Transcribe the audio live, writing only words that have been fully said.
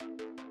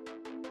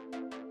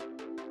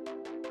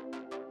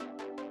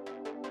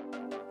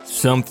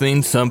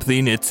something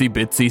itsy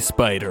bitsy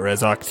spider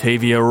as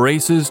Octavia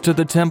races to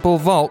the temple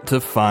vault to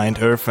find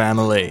her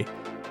family.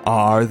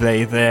 Are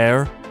they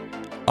there?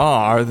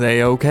 Are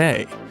they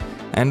okay?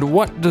 And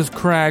what does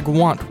Crag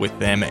want with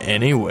them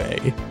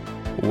anyway?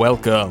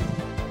 Welcome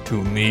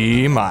to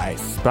Me, My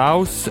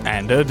Spouse,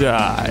 and a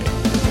Die.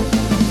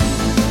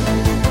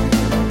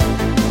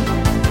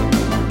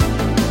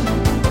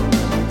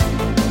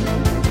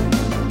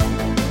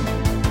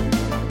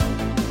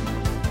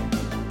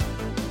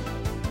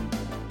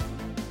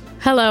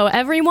 Hello,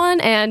 everyone,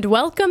 and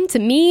welcome to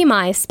Me,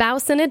 My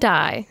Spouse, and a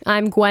Die.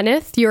 I'm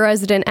Gwyneth, your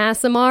resident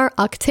Aasimar,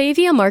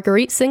 Octavia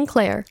Marguerite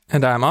Sinclair.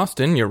 And I'm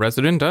Austin, your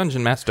resident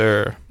Dungeon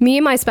Master. Me,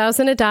 My Spouse,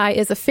 and a Die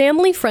is a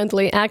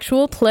family-friendly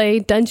actual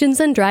play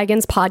Dungeons &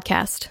 Dragons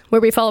podcast,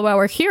 where we follow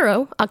our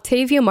hero,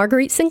 Octavia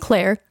Marguerite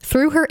Sinclair,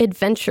 through her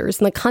adventures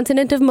in the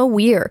continent of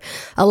Mawir,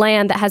 a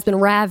land that has been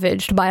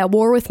ravaged by a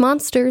war with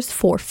monsters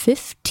for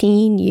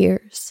 15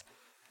 years.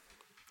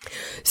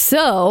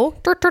 So,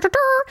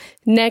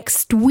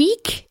 next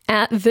week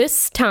at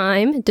this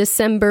time,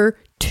 December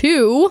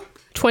 2,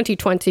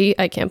 2020,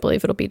 I can't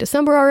believe it'll be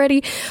December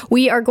already,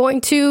 we are going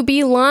to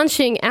be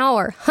launching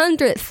our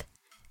 100th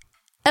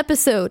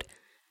episode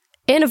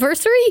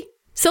anniversary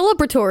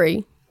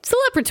celebratory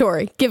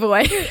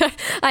giveaway.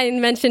 I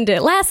mentioned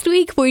it last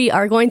week. We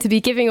are going to be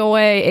giving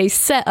away a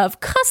set of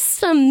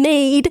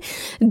custom-made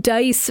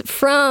dice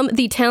from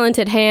the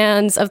talented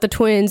hands of the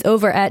twins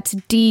over at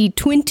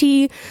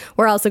D20.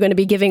 We're also going to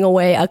be giving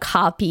away a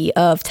copy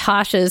of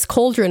Tasha's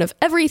Cauldron of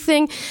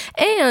Everything,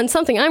 and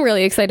something I'm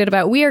really excited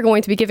about, we are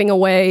going to be giving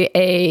away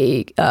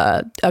a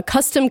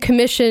custom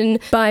commission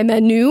by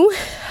Manu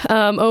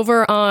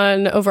over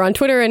on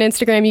Twitter and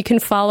Instagram. You can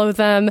follow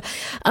them,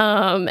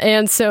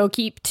 and so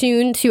keep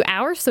tuned to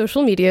our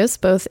social medias,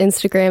 both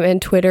Instagram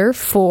and Twitter,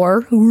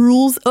 for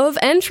rules of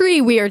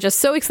entry. We are just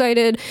so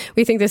excited.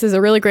 We think this is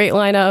a really great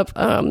lineup.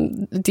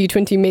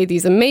 D20 made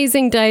these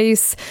amazing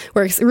dice.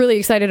 We're really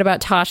excited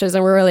about Tasha's,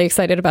 and we're really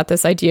excited about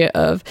this idea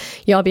of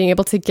y'all being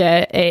able to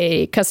get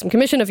a custom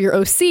commission of your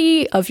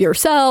OC, of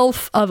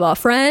yourself, of a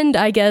friend.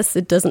 I guess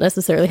it doesn't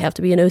necessarily have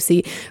to be an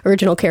OC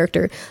original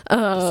character.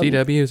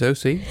 CW's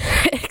OC.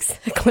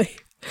 Exactly.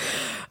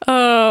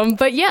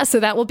 But yeah, so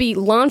that will be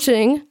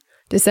launching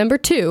December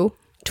 2,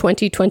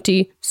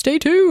 2020. Stay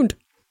tuned.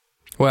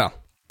 Well,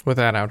 with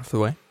that out of the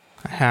way,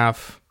 I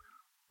have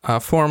a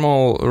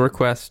formal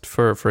request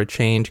for a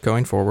change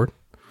going forward.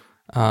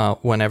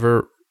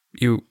 Whenever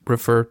you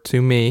refer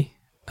to me,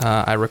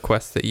 I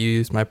request that you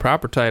use my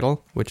proper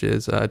title, which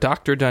is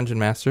Dr. Dungeon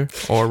Master,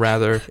 or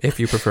rather, if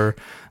you prefer,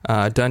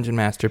 Dungeon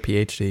Master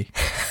PhD.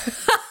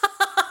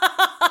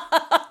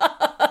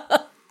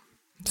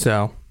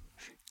 So,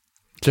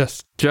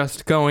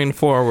 just going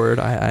forward,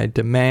 I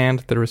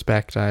demand the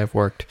respect I have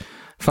worked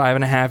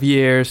 5.5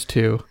 years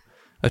to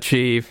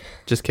achieve.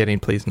 Just kidding.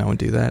 Please, no one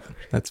do that.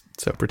 That's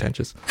so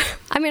pretentious.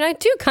 I mean, I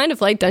do kind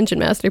of like Dungeon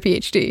Master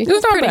PhD. It's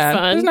not pretty bad.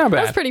 fun. It's not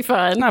bad. That's pretty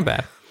fun. It's not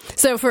bad.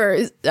 So for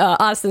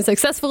Austin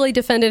successfully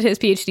defended his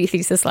PhD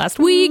thesis last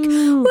week.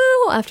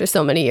 Woo! After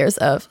so many years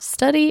of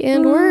study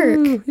and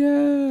work.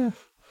 Yeah.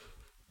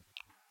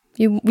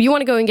 You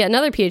want to go and get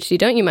another PhD,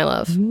 don't you, my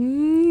love?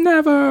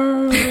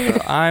 Never.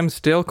 I'm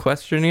still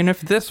questioning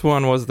if this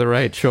one was the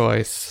right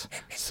choice.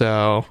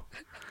 So,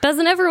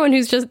 doesn't everyone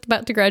who's just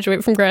about to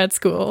graduate from grad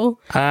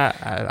school?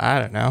 I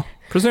don't know.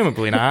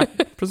 Presumably not.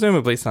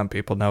 Presumably some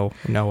people know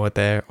what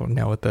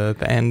the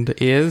end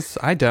is.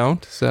 I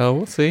don't. So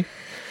we'll see.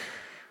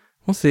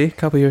 We'll see. A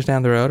couple years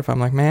down the road, if I'm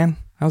like, man,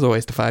 that was a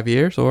waste of 5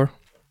 years, or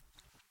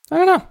I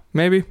don't know.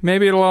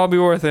 Maybe it'll all be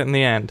worth it in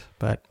the end.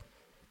 But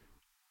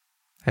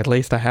at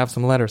least I have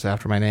some letters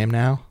after my name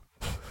now.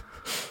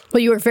 Well,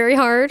 you worked very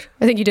hard.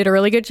 I think you did a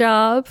really good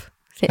job.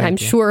 I'm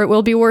sure it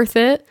will be worth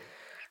it.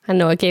 I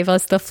know it gave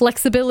us the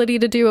flexibility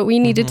to do what we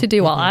needed to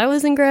do while I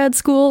was in grad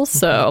school.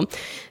 So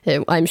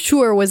I'm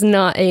sure it was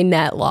not a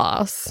net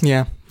loss.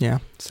 Yeah.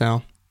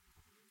 So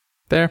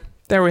there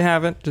we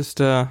have it. Just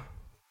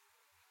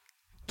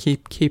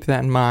keep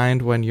that in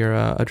mind when you're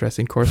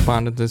addressing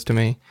correspondences to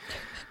me.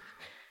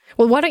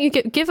 Well, why don't you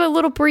give a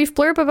little brief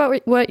blurb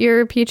about what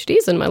your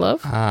PhD's in, my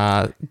love?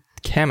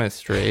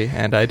 Chemistry,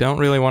 and I don't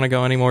really want to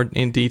go any more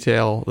in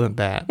detail than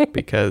that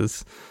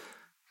because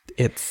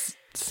it's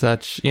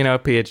such,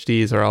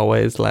 PhDs are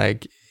always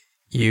like,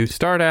 you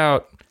start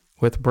out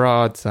with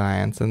broad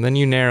science and then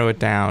you narrow it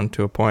down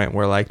to a point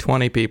where like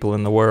 20 people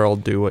in the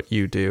world do what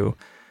you do.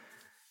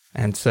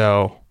 And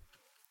so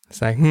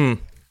it's like,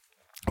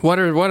 what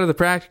are the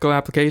practical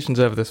applications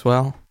of this?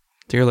 Well,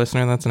 dear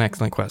listener, that's an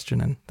excellent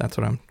question, and that's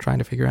what I'm trying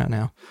to figure out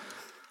now.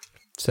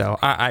 So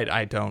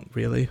I don't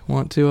really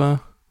want to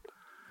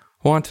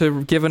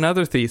give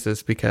another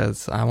thesis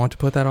because I want to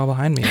put that all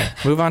behind me and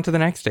move on to the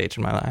next stage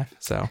in my life.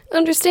 So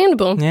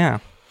understandable. Yeah.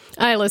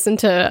 I listened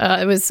to,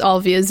 it was all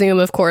via Zoom,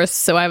 of course.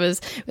 So it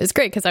was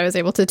great because I was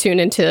able to tune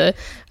into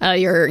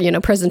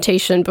your,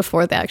 presentation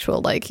before the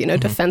actual,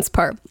 defense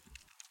part.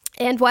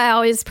 And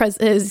wow, his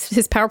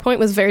PowerPoint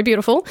was very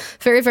beautiful,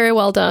 very, very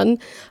well done.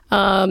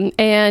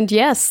 And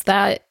yes,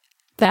 that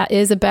that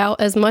is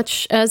about as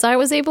much as I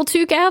was able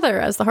to gather,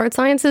 as the hard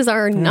sciences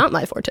are not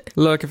my forte.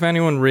 Look, if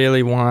anyone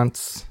really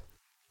wants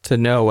to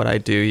know what I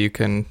do, you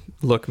can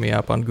look me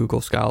up on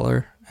Google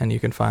Scholar, and you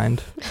can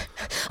find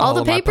all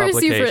the of my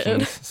papers you've written.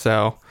 publications.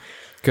 So,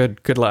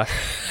 good luck.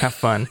 Have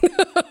fun.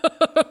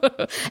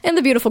 And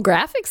the beautiful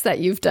graphics that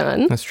you've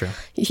done. That's true.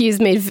 He's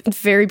made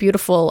very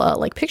beautiful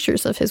like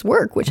pictures of his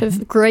work, which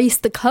have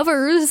graced the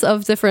covers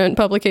of different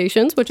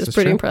publications, which is This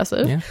pretty true.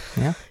 impressive.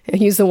 Yeah.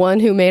 He's the one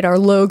who made our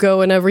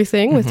logo and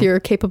everything with your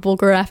capable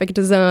graphic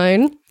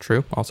design.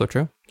 True. Also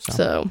true.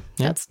 So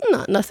yeah. that's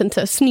not nothing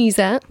to sneeze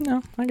at.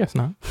 No, I guess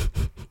not.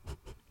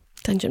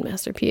 Dungeon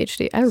Master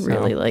PhD. I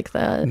really like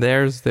that.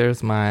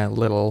 There's my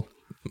little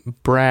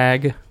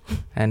brag,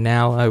 and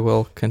now I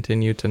will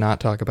continue to not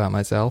talk about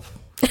myself,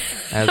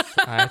 as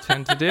I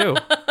tend to do.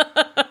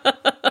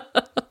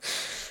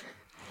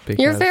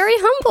 You're Because very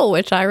humble,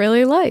 which I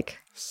really like.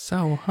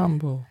 so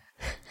humble.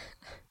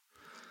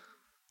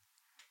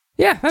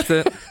 Yeah, that's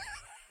it.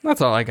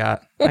 That's all I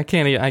got. I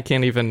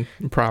can't even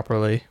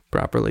properly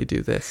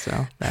do this.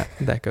 So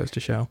that goes to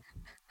show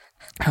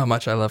how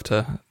much I love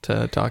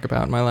to talk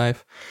about in my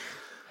life.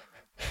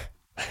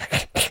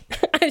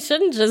 I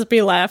shouldn't just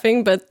be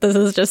laughing, but this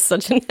is just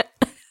such an...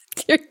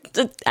 You're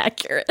just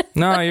accurate.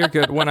 No, you're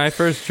good. When I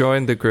first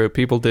joined the group,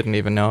 people didn't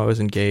even know I was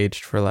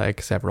engaged for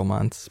like several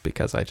months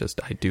because I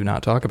do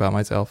not talk about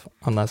myself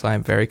unless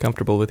I'm very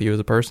comfortable with you as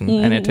a person.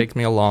 And it takes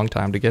me a long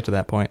time to get to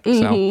that point.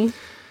 So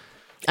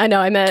I know,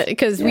 I met,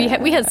 because we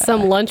had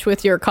some lunch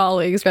with your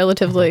colleagues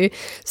relatively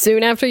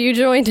soon after you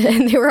joined,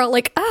 and they were all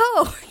like,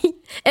 oh,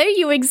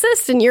 you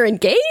exist and you're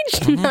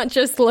engaged? Not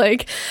just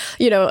like,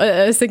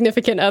 a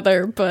significant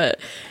other, but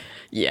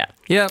yeah.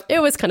 Yep. It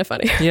was kind of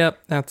funny. Yep,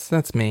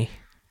 that's me.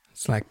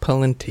 It's like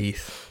pulling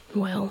teeth.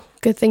 Well,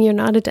 good thing you're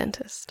not a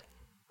dentist.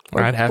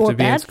 I'd have to be in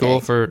bad school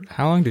thing. for...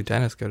 How long do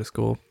dentists go to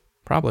school?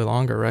 Probably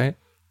longer, right?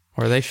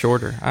 Or are they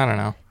shorter? I don't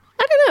know.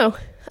 I don't know.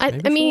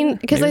 I mean,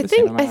 shorter. because Maybe I the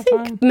same think amount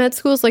of time. med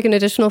school is like an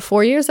additional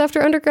 4 years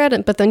after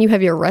undergrad, but then you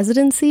have your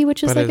residency,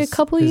 which is But like a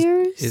couple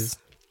years. Is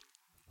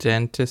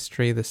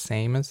dentistry the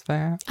same as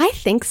that? I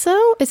think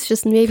so. It's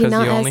just maybe Because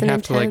not you as only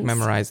have to like intense.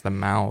 memorize the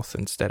mouth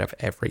instead of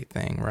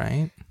everything,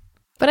 right?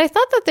 But I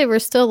thought that they were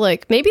still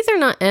like, maybe they're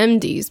not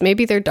MDs,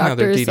 maybe they're No,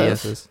 they're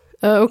doctors. DDSs.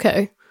 Oh,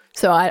 okay.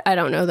 So I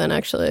don't know then,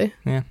 actually.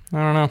 Yeah, I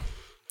don't know.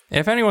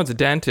 If anyone's a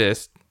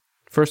dentist,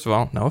 first of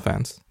all, no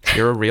offense.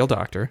 You're a real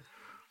doctor.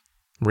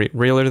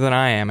 Realer than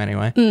I am,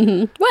 anyway.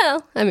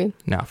 Well, I mean,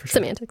 No, for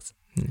sure. semantics.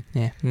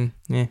 Yeah.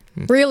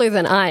 Realer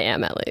than I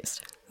am, at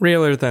least.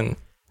 Realer than...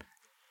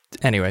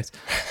 Anyways.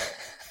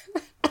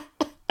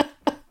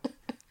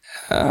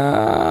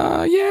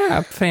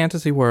 Yeah,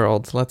 fantasy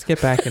worlds. Let's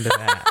get back into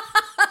that.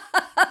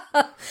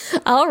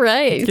 All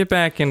right. Let's get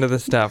back into the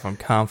stuff I'm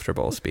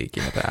comfortable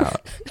speaking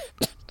about.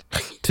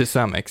 To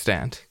some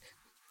extent.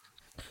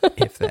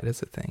 If that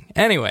is a thing.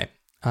 Anyway,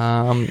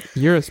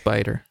 you're a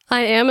spider.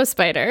 I am a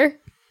spider.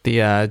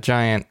 The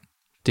giant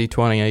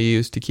D20 I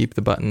use to keep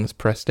the buttons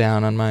pressed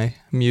down on my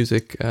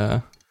music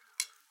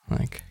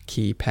like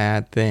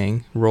keypad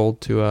thing rolled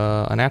to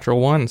a natural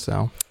 1,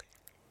 so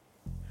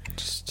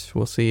just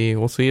we'll see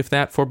if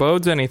that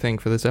forebodes anything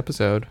for this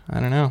episode. I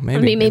don't know. Maybe.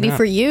 I mean, maybe not.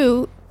 for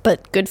you,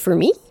 but good for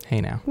me? Hey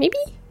now. Maybe?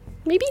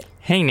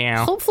 Hey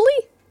now. Hopefully?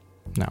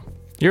 No.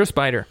 You're a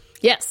spider.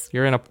 Yes.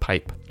 You're in a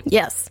pipe.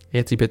 Yes.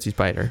 Itsy bitsy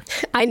spider.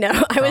 I know.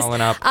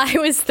 Crawling up I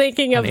was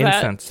thinking of an that.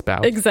 incense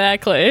spout.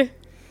 Exactly.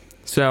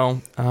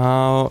 So,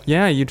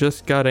 yeah, you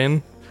just got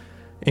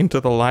into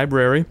the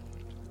library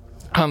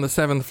on the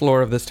 7th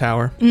floor of this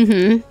tower.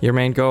 Mm-hmm. Your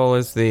main goal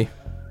is the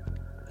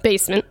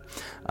Basement.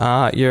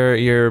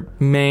 your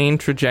main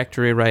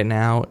trajectory right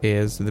now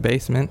is the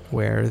basement,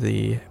 where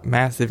the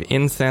massive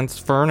incense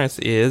furnace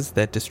is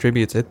that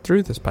distributes it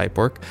through this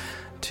pipework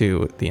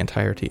to the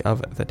entirety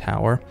of the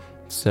tower.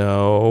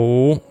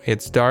 So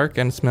it's dark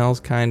and smells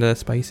kind of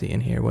spicy in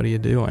here. What are you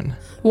doing?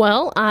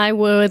 Well, I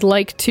would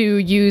like to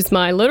use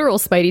my literal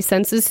spidey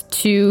senses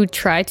to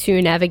try to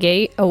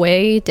navigate a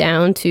way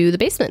down to the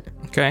basement.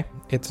 Okay,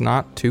 it's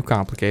not too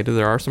complicated.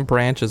 There are some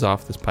branches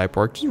off this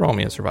pipework. Just roll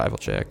me a survival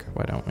check.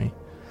 Why don't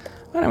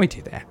we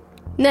do that?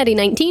 Natty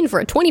 19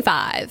 for a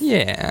 25.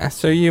 Yeah,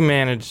 so you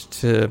managed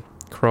to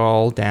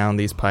crawl down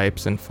these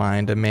pipes and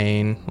find a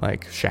main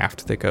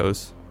shaft that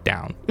goes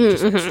down,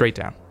 just straight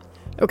down.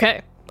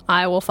 Okay,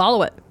 I will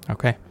follow it.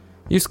 Okay.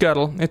 You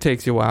scuttle. It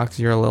takes you a while because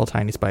you're a little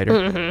tiny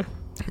spider.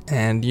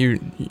 And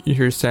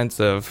your sense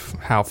of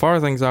how far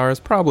things are is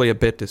probably a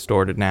bit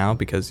distorted now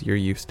because you're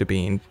used to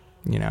being,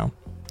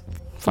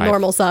 5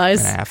 Normal size.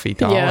 and a half feet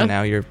tall, Yeah. and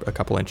now you're a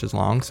couple inches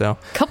long, so...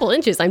 Couple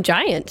inches, I'm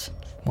giant.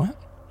 What?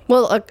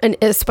 Well,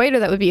 a spider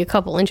that would be a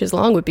couple inches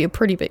long would be a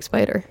pretty big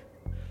spider.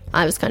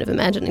 I was kind of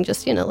imagining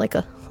just, like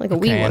a wee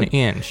Okay, one. an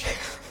inch.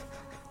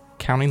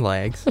 Counting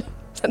legs.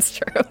 That's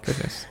true.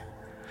 Goodness.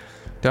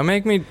 Don't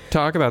make me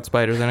talk about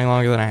spiders any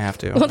longer than I have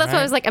to. Well, that's why I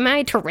alright? was like, am I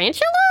a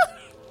tarantula?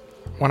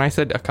 When I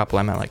said a couple,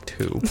 I meant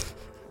 2.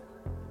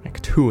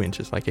 2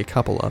 inches, a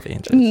couple of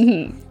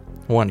inches.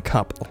 One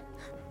couple.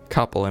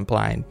 Couple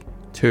implying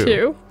 2.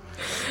 Two.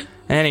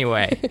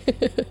 Anyway,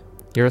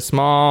 You're a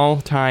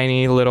small,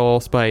 tiny little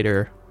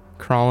spider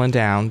crawling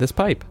down this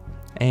pipe.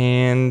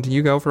 And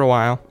you go for a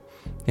while.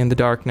 In the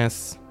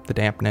darkness, the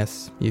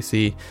dampness, you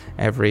see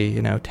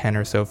every, 10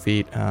 or so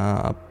feet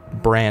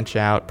branch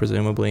out,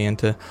 presumably,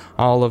 into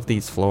all of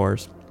these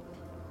floors.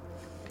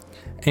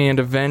 And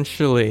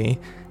eventually,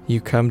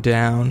 you come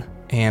down,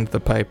 and the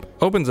pipe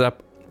opens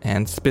up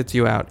and spits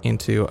you out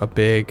into a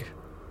big,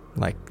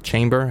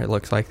 chamber. It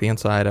looks like the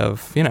inside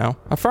of,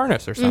 a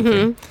furnace or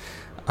something.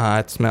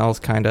 It smells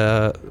kind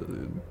of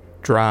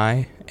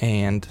dry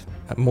and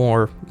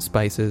more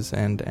spices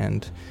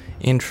and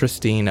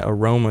interesting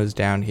aromas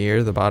down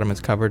here. The bottom is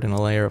covered in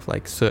a layer of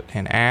soot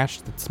and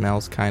ash that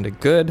smells kind of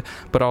good,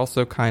 but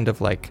also kind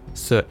of like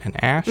soot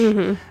and ash.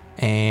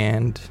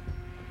 And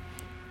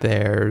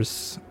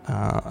there's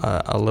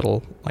a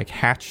little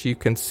hatch you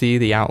can see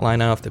the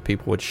outline of that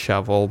people would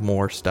shovel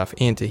more stuff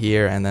into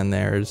here, and then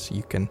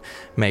you can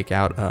make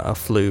out a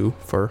flue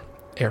for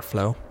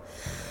airflow.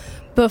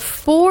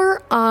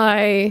 Before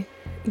I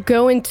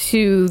go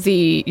into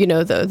the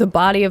the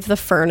body of the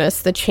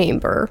furnace, the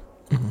chamber,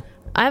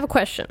 I have a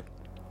question.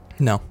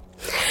 No.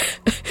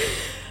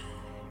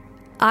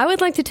 I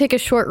would like to take a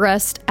short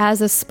rest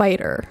as a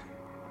spider.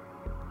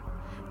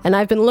 And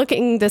I've been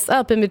looking this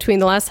up in between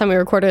the last time we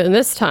recorded and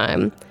this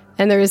time,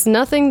 and there is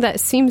nothing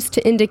that seems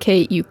to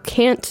indicate you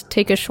can't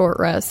take a short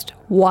rest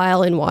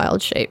while in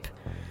wild shape.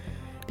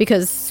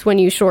 Because when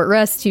you short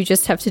rest, you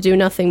just have to do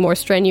nothing more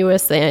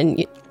strenuous than,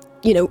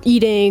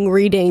 eating,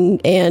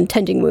 reading, and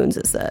tending wounds,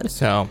 it said.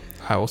 So,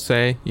 I will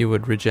say you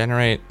would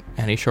regenerate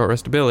any short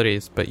rest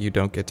abilities, but you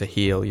don't get to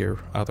heal your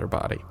other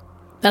body.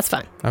 That's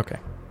fine. Okay.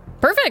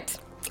 Perfect.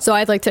 So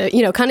I'd like to,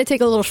 kind of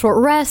take a little short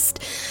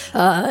rest,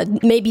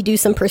 maybe do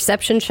some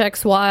perception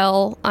checks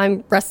while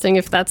I'm resting,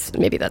 if that's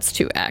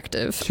too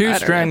active. Too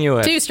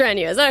strenuous. Too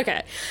strenuous,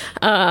 okay.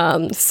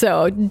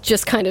 So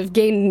just kind of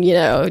gain,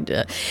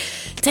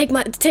 take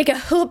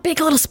a big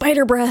little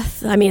spider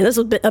breath. I mean, this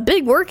is a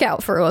big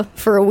workout for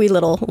a wee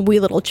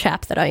little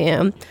chap that I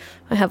am.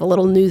 I have a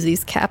little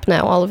Newsies cap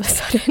now all of a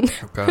sudden.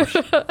 Oh, gosh.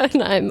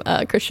 And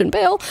I'm Christian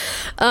Bale.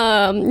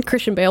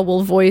 Christian Bale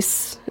will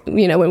voice,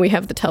 when we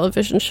have the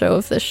television show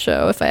of this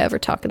show, if I ever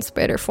talk in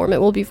spider form, it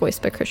will be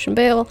voiced by Christian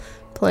Bale,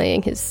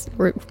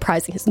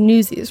 reprising his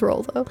Newsies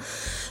role, though.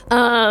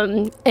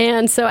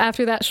 And so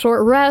after that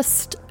short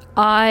rest,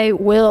 I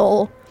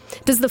will...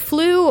 Does the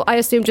flue, I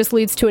assume, just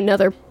leads to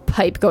another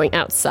pipe going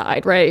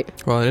outside, right?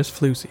 Well, it is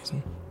flu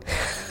season.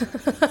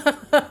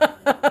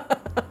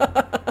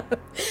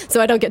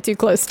 So I don't get too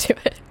close to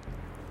it.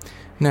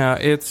 No,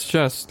 it's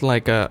just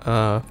like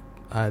a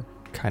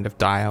kind of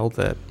dial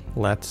that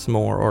lets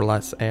more or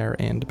less air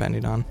in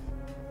depending on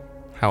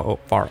how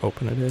far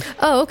open it is.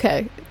 Oh,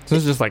 okay. So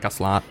it's just like a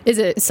slot. Is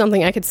it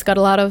something I could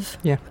scuttle out of?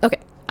 Yeah. Okay.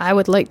 I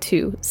would like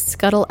to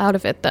scuttle out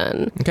of it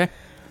then. Okay.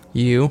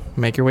 You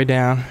make your way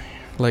down.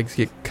 Legs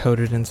get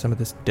coated in some of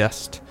this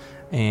dust,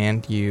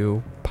 and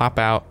you pop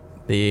out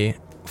the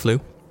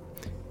flue.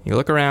 You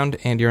look around,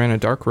 and you're in a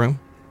dark room.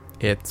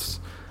 It's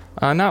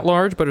not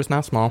large, but it's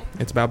not small.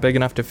 It's about big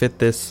enough to fit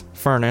this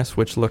furnace,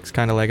 which looks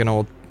kind of like an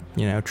old,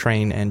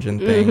 train engine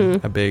thing.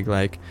 A big,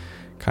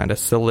 kind of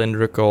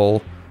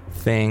cylindrical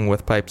thing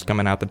with pipes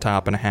coming out the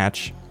top and a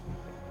hatch.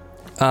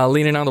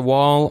 Leaning on the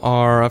wall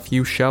are a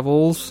few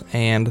shovels,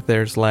 and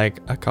there's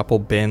a couple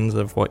bins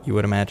of what you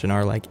would imagine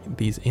are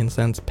these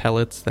incense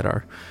pellets that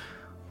are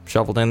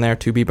shoveled in there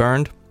to be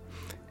burned.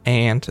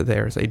 And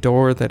there's a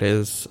door that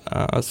is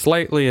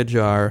slightly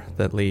ajar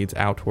that leads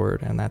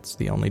outward, and that's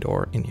the only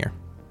door in here.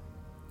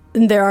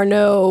 There are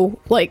no,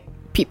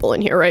 people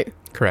in here, right?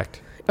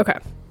 Correct. Okay.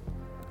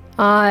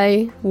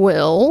 I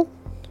will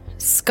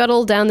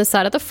scuttle down the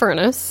side of the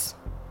furnace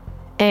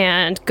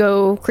and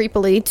go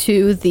creepily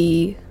to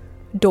the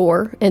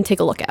door and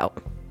take a look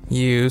out.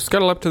 You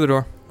scuttle up to the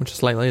door, which is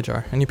slightly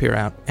ajar, and you peer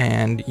out,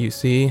 and you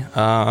see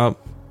a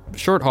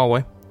short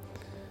hallway.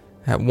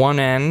 At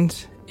one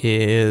end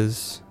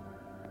is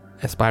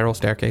a spiral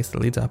staircase that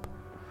leads up.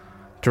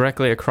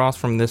 Directly across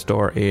from this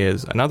door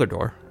is another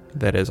door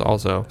that is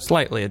also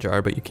slightly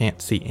ajar, but you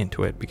can't see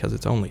into it because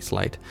it's only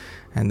slight.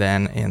 And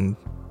then in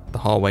the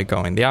hallway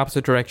going the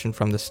opposite direction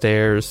from the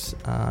stairs,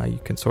 you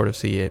can sort of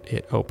see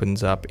it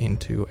opens up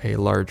into a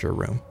larger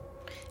room.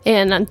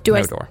 And do no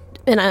I door.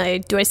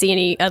 And do I see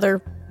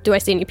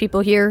any people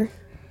here?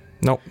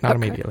 Nope, not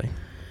immediately.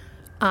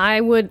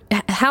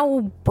 How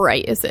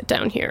bright is it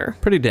down here?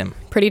 Pretty dim.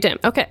 Pretty dim.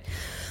 Okay.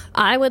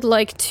 I would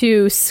like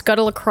to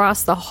scuttle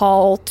across the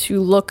hall to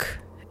look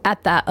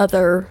at that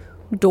other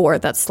door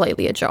that's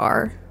slightly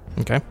ajar.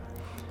 Okay.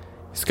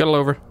 Scuttle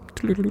over.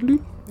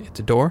 It's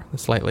a door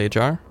that's slightly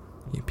ajar.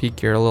 You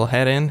peek your little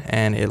head in,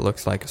 and it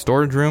looks like a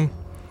storage room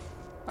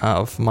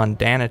of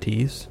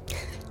mundanities.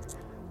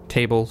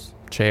 Tables,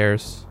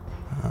 chairs,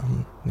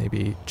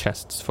 maybe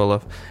chests full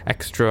of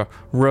extra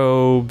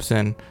robes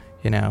and,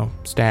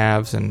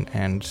 staves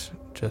and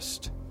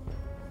just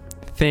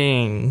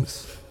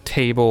things.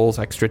 Tables,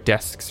 extra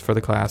desks for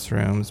the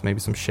classrooms, maybe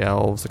some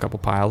shelves, a couple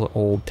piles of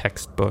old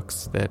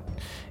textbooks that,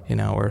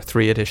 are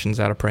 3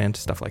 editions out of print,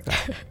 stuff like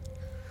that.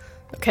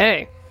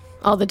 Okay.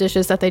 all the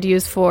dishes that they'd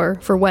use for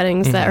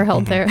weddings that are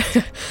held there.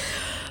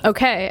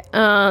 Okay.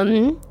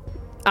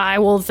 I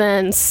will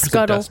then There's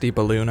scuttle. a dusty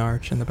balloon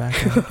arch in the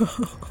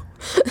background.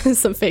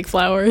 Some fake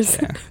flowers.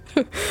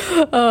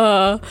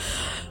 Yeah.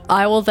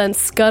 I will then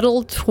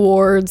scuttle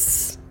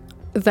towards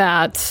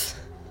that,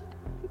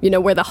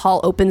 where the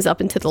hall opens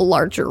up into the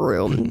larger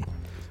room.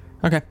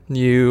 Okay,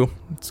 you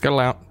scuttle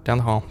out down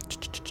the hall.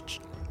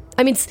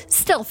 I mean,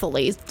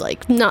 stealthily,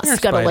 like, not You're a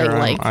scuttling,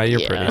 spider. You're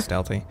yeah. pretty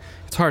stealthy.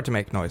 It's hard to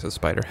make noise as a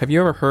spider. Have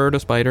you ever heard a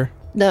spider?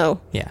 No.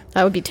 Yeah.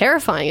 That would be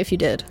terrifying if you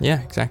did.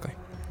 Yeah, exactly.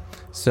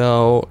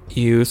 So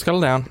you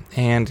scuttle down,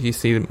 and you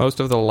see that most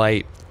of the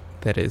light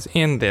that is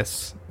in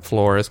this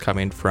floor is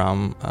coming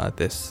from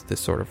this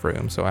sort of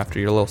room. So after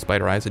your little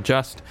spider eyes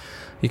adjust,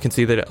 you can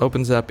see that it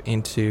opens up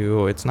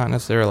into, it's not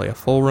necessarily a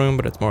full room,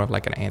 but it's more of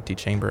like an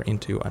antechamber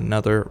into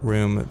another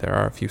room. There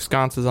are a few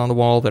sconces on the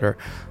wall that are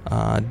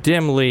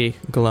dimly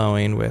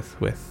glowing with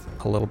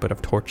a little bit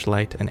of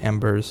torchlight and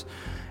embers.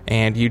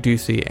 And you do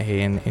see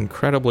an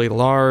incredibly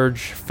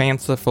large,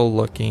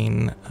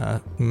 fanciful-looking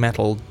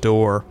metal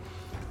door.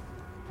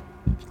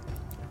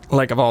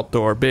 Like a vault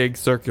door, big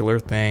circular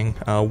thing,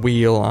 a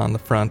wheel on the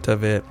front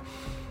of it.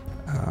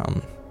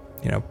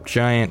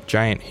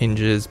 Giant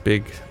hinges,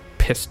 big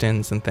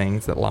pistons and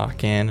things that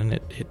lock in, and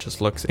it just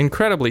looks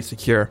incredibly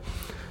secure.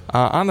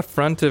 On the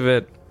front of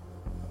it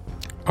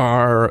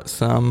are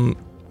some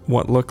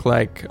what look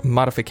like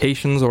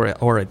modifications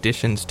or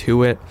additions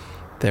to it.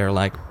 They're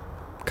like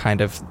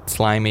kind of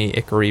slimy,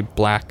 ichory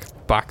black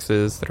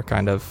boxes that are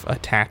kind of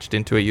attached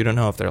into it. You don't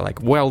know if they're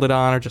like welded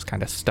on or just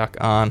kind of stuck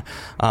on,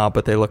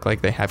 but they look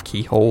like they have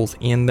keyholes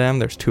in them.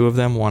 There's two of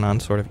them, one on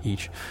sort of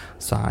each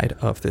side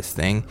of this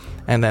thing.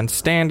 And then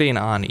standing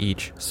on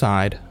each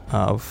side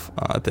of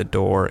the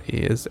door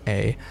is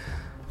a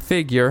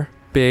figure,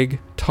 big,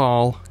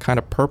 tall, kind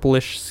of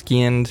purplish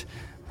skinned,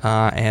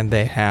 and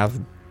they have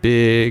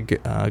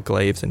big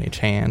glaives in each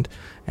hand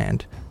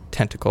and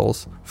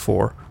tentacles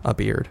for a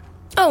beard.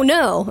 Oh,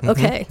 no.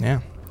 Okay.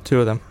 Yeah. Two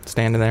of them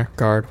standing there,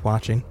 guard,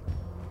 watching.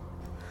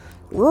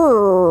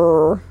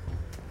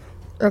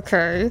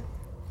 Okay.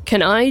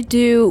 Can I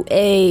do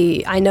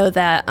I know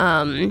that,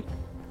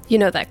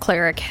 that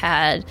cleric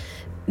had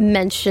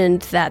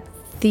mentioned that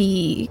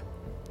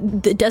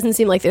it doesn't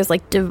seem like there's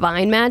like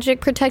divine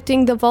magic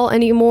protecting the vault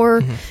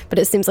anymore, but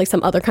it seems like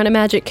some other kind of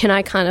magic. Can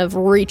I kind of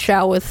reach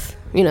out with,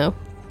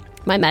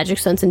 my magic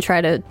sense and try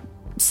to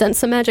sense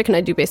some magic? Can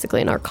I do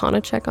basically an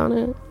arcana check on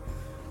it?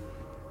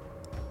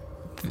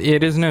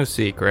 It is no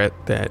secret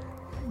that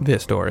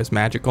this door is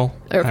magical.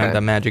 Okay.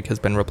 The magic has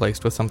been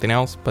replaced with something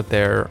else, but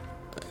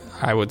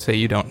I would say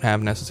you don't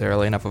have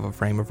necessarily enough of a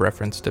frame of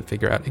reference to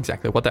figure out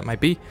exactly what that might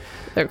be.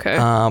 Okay.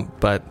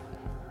 But,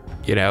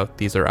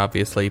 these are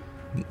obviously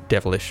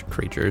devilish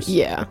creatures.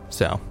 Yeah.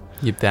 So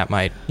that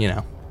might,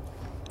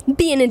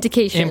 Be an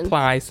indication.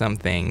 imply some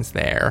things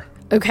there.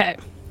 Okay.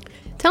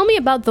 Tell me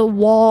about the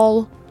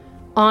wall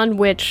on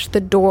which the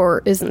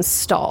door is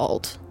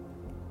installed.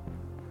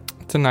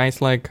 It's a nice,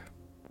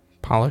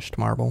 polished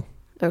marble.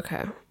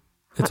 Okay.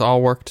 It's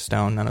all worked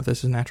stone. None of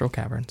this is natural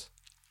caverns.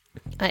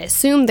 I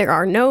assume there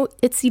are no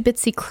itsy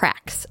bitsy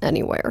cracks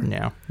anywhere.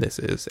 No, this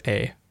is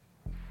a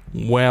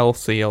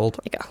well-sealed,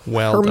 Like a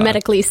well-done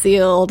hermetically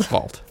sealed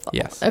vault.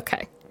 Yes.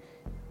 Okay.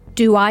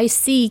 Do I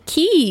see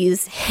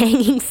keys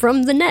hanging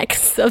from the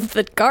necks of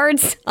the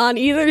guards on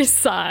either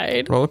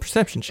side? Roll a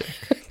perception check.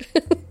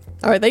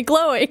 Are they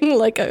glowing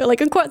like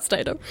a quest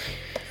item?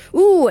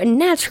 Ooh, a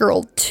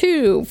natural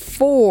 2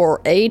 for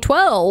a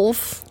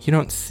 12. You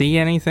don't see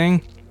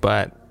anything,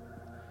 but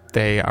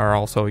they are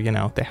also,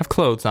 they have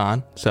clothes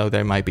on, so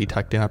they might be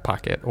tucked in a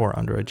pocket or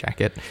under a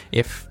jacket.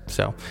 If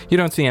so, you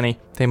don't see any.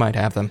 They might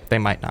have them. They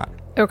might not.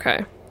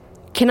 Okay.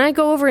 Can I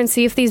go over and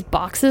see if these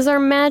boxes are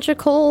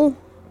magical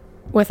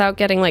without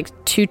getting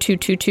too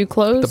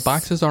close? The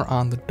boxes are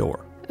on the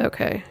door.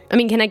 Okay. I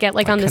mean, can I get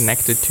on the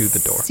connected to the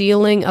door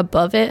ceiling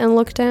above it and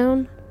look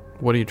down?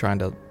 What are you trying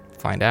to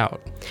find out?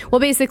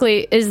 Well,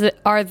 basically,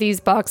 are these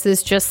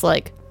boxes just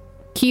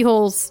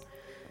keyholes,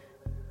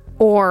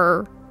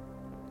 or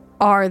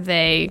are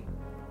they,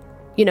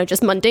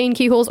 just mundane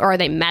keyholes, or are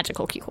they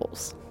magical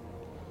keyholes?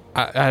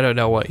 I don't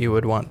know what you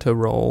would want to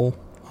roll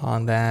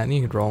on that.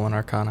 You could roll an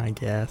arcana, I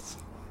guess.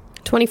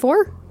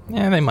 24?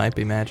 Yeah, they might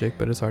be magic,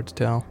 but it's hard to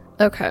tell.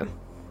 Okay.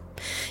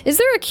 Is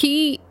there a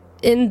key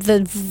in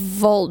the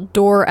vault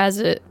door as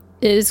it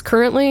is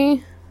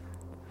currently?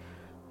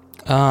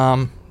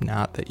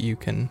 Not that you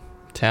can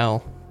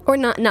tell. Or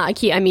not a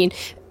key. I mean,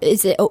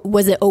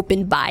 was it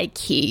opened by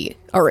key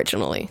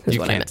originally? Is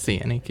You what I can't meant.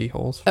 see any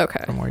keyholes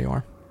Okay. from where you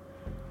are.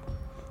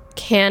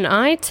 Can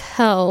I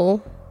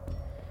tell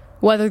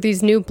whether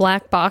these new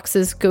black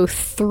boxes go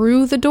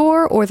through the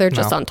door or they're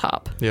just No. on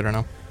top? You don't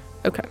know.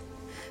 Okay.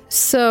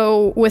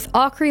 So with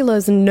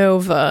Acrila's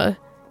Nova,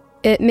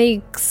 it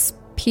makes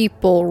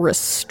people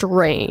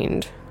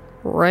restrained,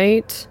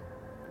 right?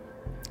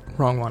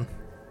 Wrong one.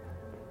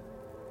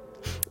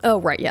 Oh,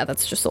 right. Yeah,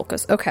 that's just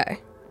Sulcus. Okay.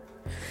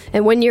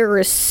 And when you're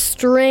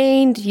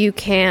restrained, you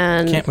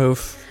can... Can't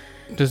move.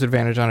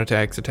 Disadvantage on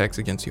attacks. Attacks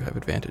against you have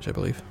advantage, I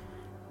believe.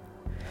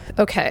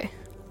 Okay.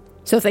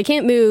 So if they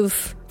can't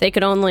move, they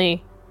could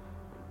only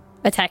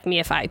attack me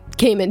if I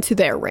came into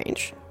their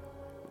range.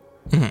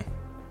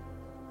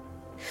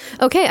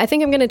 Okay, I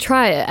think I'm going to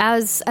try it.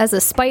 As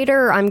a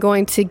spider, I'm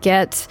going to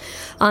get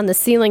on the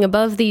ceiling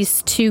above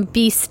these two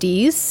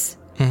beasties.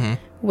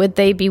 Would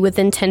they be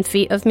within 10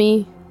 feet of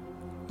me?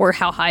 Or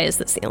how high is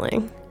the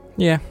ceiling?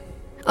 Yeah.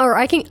 Or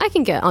I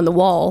can get on the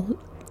wall,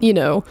 you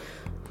know.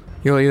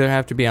 You'll either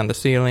have to be on the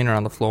ceiling or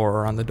on the floor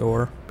or on the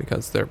door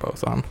because they're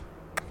both on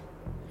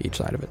each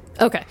side of it.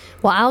 Okay.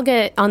 Well, I'll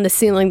get on the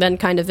ceiling then,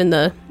 kind of in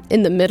the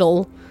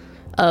middle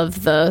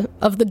of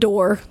the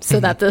door, so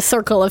that the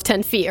circle of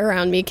 10 feet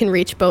around me can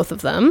reach both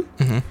of them.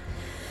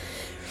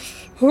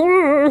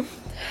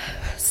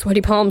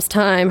 Sweaty palms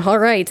time. All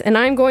right. And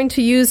I'm going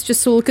to use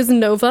Jasulka's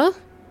Nova.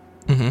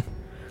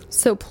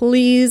 So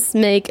please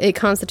make a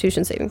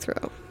Constitution saving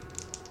throw.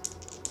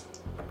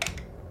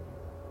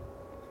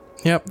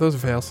 Yep, those are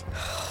fails.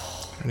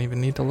 I don't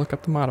even need to look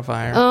up the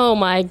modifier. Oh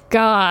my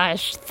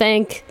gosh.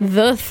 Thank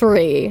the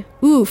 3.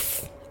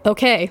 Oof.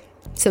 Okay.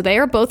 So they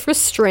are both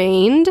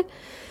restrained.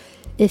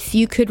 If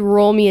you could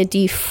roll me a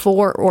d4,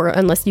 or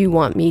unless you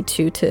want me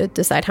to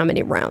decide how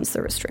many rounds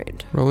they're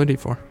restrained. Roll a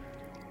d4.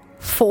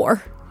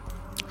 4.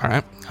 All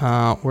right.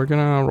 We're going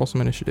to roll some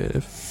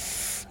initiative.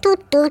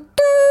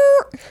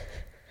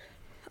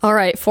 All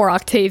right. For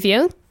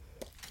Octavia,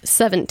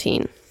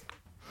 17.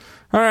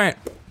 All right.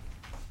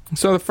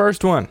 So the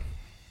first one,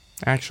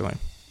 actually,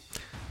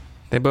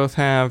 they both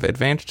have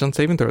advantage on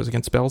saving throws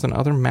against spells and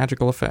other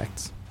magical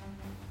effects.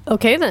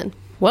 Okay, then.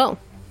 Well,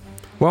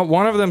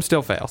 one of them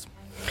still fails.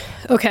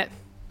 Okay.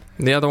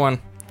 The other one,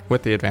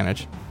 with the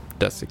advantage,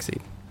 does succeed.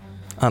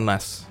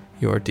 Unless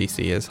your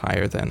DC is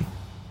higher than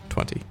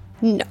 20.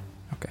 No.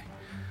 Okay.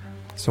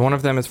 So one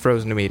of them is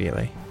frozen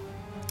immediately.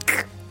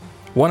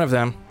 One of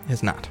them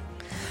is not.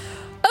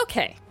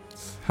 Okay.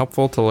 It's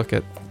helpful to look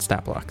at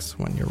stat blocks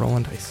when you're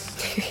rolling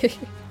dice.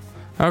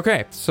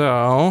 Okay,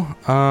 so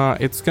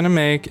it's going to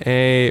make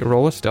a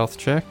roll a stealth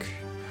check.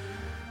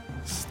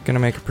 It's going to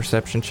make a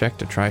perception check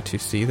to try to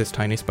see this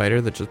tiny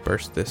spider that just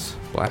burst this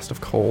blast of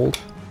cold.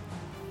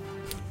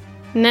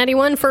 Natty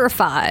 1 for a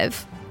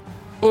 5.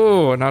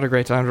 Oh, not a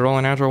great time to roll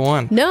a natural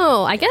 1.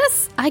 No, I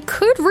guess I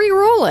could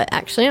re-roll it,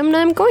 actually.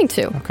 I'm going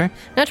to. Okay.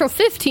 Natural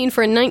 15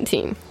 for a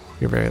 19.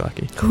 You're very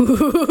lucky. 'Cause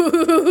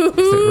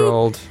it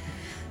rolled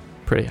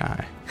pretty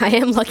high. I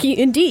am lucky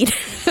indeed.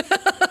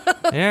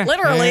 Yeah.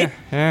 Literally.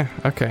 Yeah.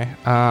 Okay.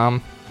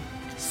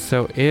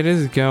 So it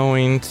is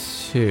going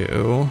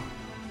to...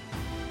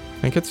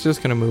 I think it's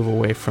just going to move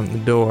away from the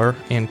door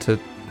into,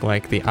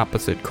 like, the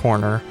opposite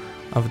corner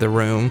of the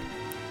room.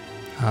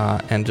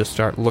 And just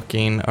start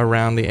looking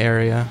around the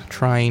area,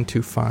 trying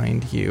to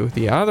find you.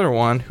 The other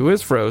one, who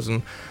is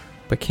frozen,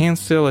 but can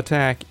still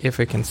attack if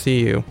it can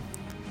see you.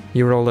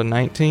 You rolled a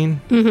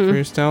 19 for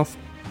your stealth.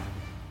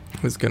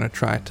 Who's going to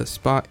try to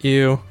spot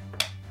you.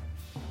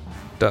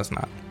 Does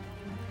not.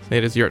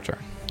 It is your turn.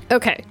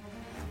 Okay.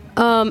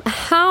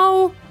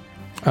 How...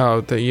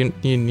 Oh, you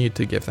need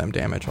to give them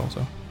damage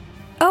also.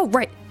 Oh,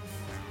 right.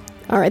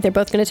 All right, they're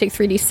both going to take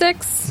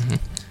 3d6.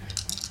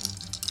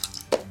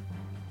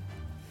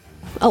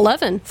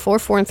 11. 4,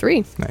 4, and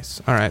 3.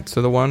 Nice. All right,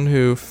 so the one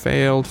who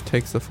failed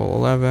takes the full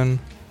 11.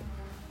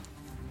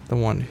 The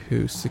one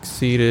who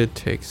succeeded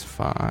takes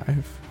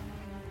 5.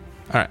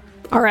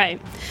 All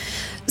right.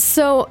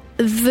 So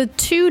the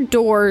two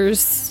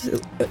doors,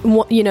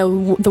 you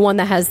know, the one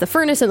that has the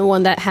furnace and the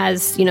one that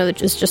has, you know,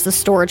 just a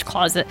storage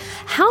closet,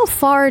 how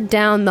far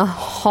down the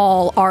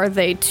hall are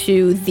they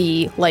to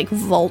the, like,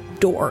 vault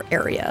door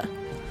area?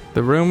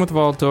 The room with the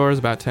vault door is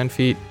about 10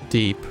 feet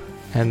deep,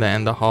 and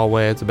then the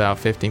hallway is about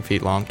 15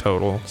 feet long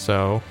total,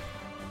 so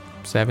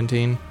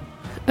 17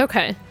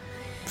 Okay.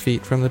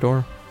 feet from the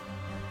door.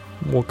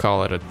 We'll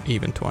call it an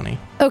even 20.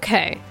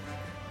 Okay.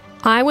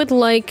 I would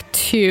like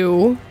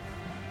to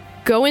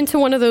go into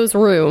one of those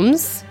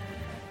rooms.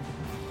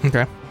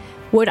 Okay.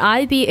 Would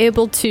I be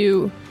able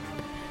to...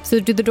 So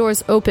do the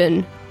doors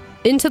open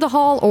into the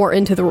hall or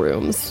into the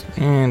rooms?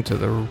 Into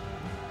the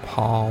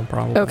hall,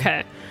 probably.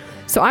 Okay.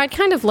 So I'd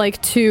kind of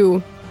like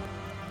to,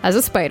 as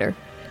a spider,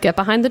 get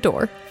behind the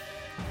door,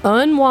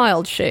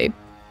 unwild shape,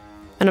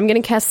 and I'm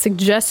going to cast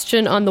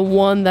Suggestion on the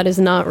one that is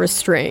not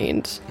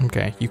restrained.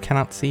 Okay, you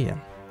cannot see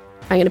him.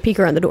 I'm going to peek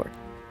around the door.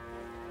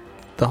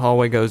 The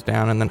hallway goes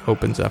down and then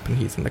opens up, and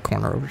he's in the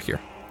corner over here.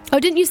 Oh,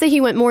 didn't you say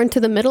he went more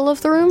into the middle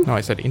of the room? No,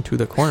 I said into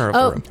the corner of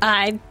the room.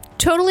 I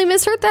totally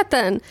misheard that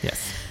then.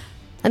 Yes.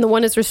 And the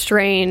one is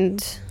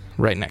restrained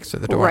Right next to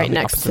the door. right on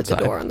the next to opposite the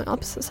side. door on the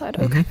opposite side.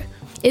 Okay.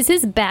 Is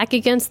his back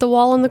against the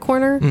wall in the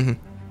corner?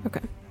 Mm-hmm.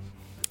 Okay.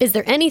 Is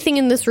there anything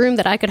in this room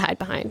that I could hide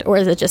behind, or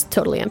is it just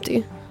totally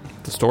empty?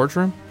 The storage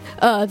room?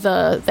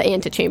 The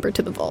antechamber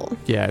to the vault.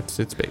 Yeah, it's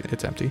big.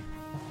 It's empty.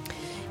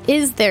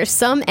 Is there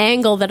some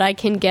angle that I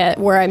can get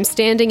where I'm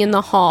standing in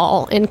the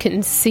hall and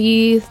can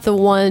see the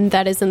one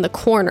that is in the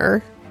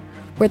corner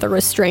where the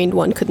restrained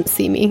one couldn't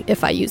see me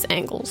if I use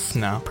angles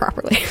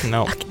properly?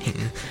 No. Okay.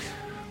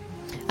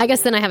 I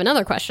guess then I have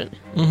another question.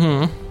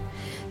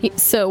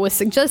 So with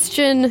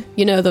Suggestion,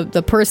 you know,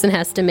 the person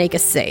has to make a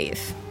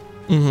save.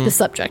 the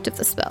subject of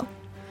the spell.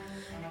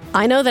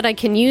 I know that I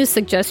can use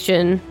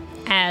suggestion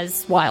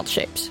as wild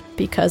shaped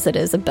because it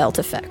is a belt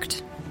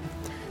effect.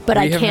 But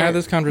We I have can't. had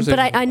this conversation.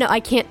 But I know I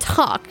can't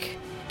talk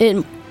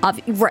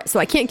right, so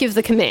I can't give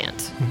the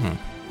command.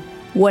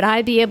 Would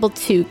I be able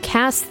to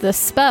cast the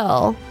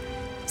spell,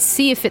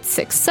 see if it's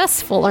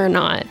successful or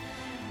not,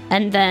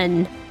 and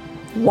then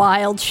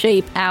wild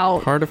shape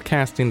out? Part of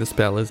casting the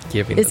spell is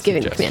giving the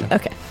Giving the suggestion.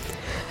 command. Okay.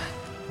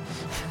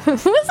 I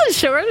wasn't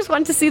sure. I just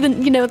wanted to see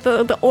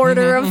the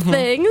order of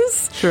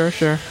things. Sure.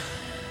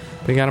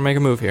 We gotta make a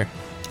move here.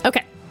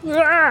 Okay.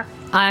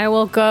 I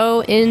will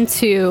go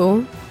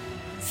into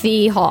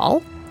the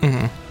hall,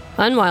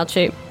 unwild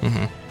shape,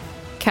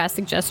 cast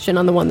suggestion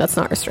on the one that's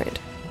not restrained.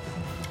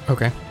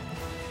 Okay.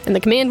 And the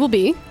command will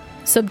be,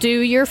 subdue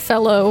your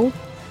fellow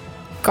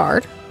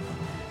guard,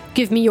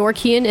 give me your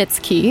key and its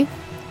key,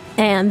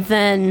 and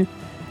then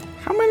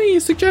How many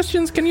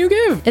suggestions can you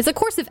give? it's a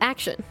course of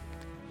action.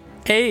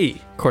 A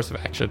course of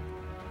action.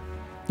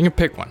 You can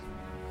pick one.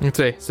 You can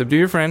say, subdue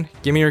your friend,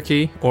 give me your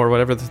key, or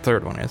whatever the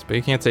third one is. But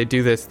you can't say,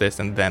 do this, this,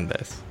 and then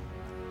this.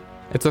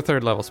 It's a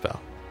third level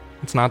spell.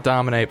 It's not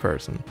dominate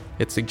person.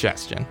 It's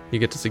suggestion. You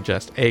get to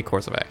suggest a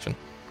course of action.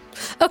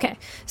 Okay,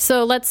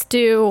 so let's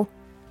do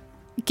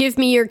give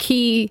me your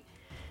key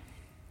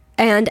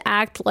and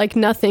act like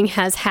nothing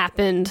has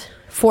happened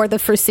for the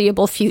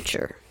foreseeable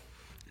future.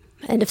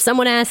 And if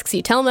someone asks,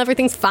 you tell them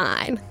everything's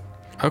fine.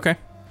 Okay.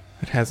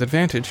 It has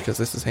advantage because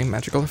this is a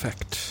magical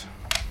effect.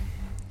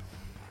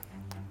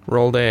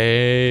 Rolled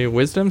a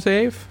wisdom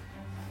save.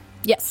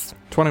 Yes.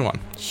 21.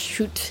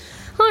 Shoot.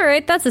 All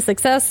right, that's a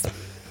success.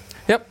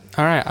 Yep.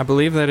 All right. I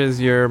believe that is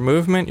your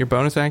movement, your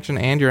bonus action,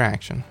 and your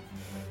action.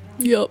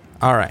 Yep.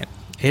 All right.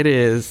 It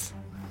is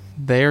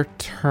their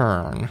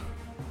turn.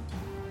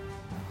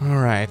 All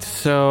right.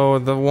 So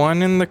the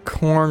one in the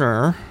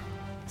corner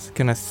is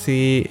going to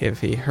see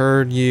if he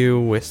heard you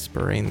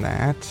whispering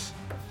that.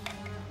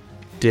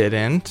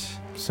 Didn't.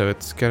 So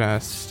it's going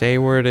to stay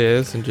where it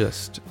is and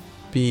just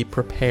be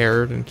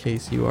prepared in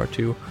case you are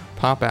to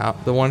pop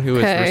out. The one who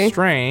is Okay.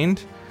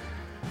 restrained,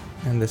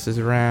 and this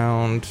is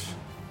round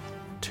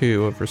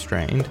 2 of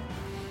restrained,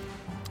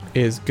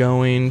 is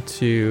going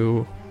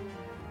to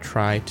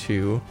try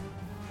to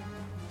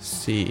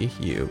see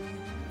you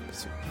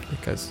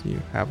because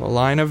you have a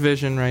line of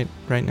vision right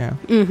now.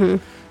 Mm-hmm.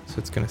 So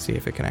it's going to see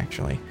if it can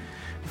actually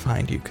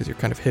find you because you're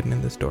kind of hidden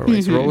in this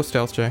doorway. So roll a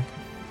stealth check.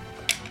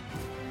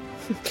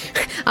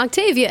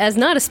 Octavia, as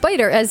not a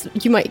spider, as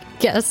you might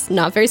guess,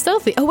 not very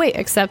stealthy. Oh, wait,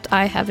 except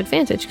I have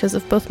advantage because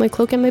of both my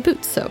cloak and my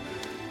boots, so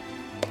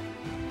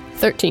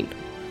 13.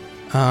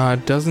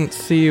 Doesn't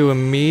see you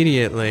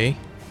immediately.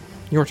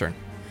 Your turn.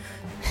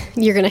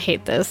 You're going to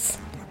hate this.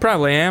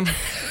 Probably am.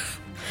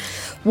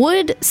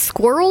 Would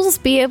squirrels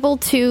be able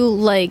to,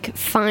 like,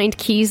 find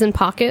keys in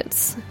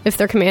pockets if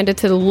they're commanded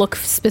to look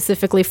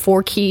specifically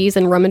for keys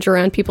and rummage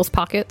around people's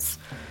pockets?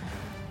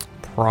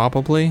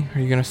 Probably. Are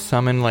you going to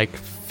summon like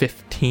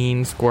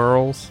 15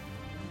 squirrels?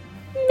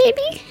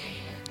 Maybe.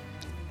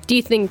 Do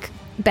you think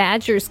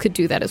badgers could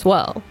do that as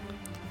well?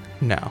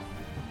 No.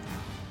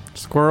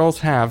 Squirrels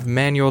have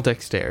manual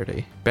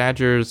dexterity.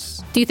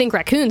 Badgers, Do you think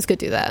raccoons could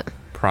do that?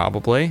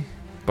 probably.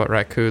 But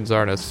raccoons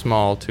aren't as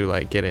small to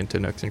like get into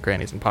nooks and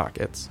crannies and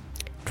pockets.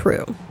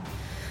 True.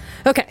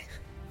 Okay.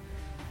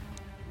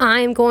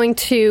 I'm going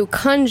to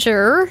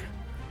conjure.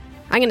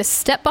 I'm going to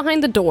step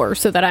behind the door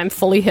so that I'm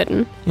fully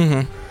hidden.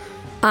 Mm-hmm.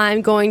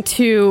 I'm going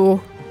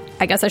to.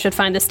 I guess I should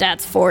find the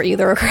stats for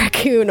either a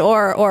raccoon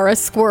or a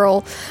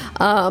squirrel.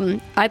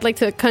 I'd like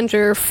to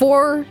conjure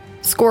 4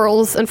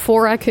 squirrels and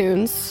 4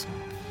 raccoons.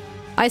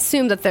 I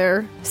assume that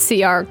their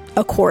CR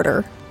a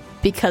quarter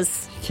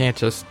because. You can't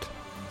just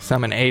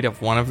summon 8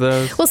 of one of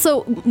those. Well,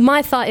 so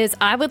my thought is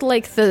I would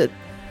like the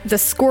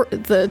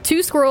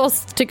 2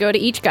 squirrels to go to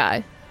each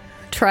guy,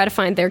 try to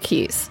find their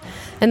keys.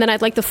 And then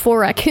I'd like the 4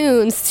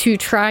 raccoons to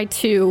try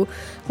to,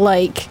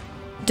 like,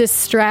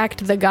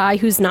 distract the guy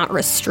who's not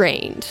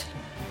restrained.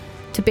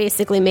 To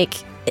basically make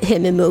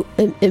him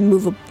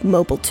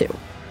immobile too.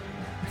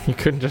 You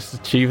couldn't just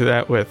achieve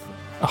that with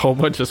a whole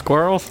bunch of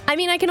squirrels? I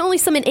mean, I can only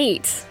summon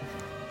 8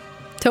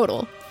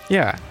 total.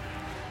 Yeah.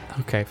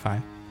 Okay,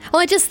 fine.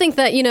 Well, I just think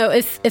that, you know,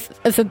 if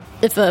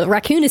a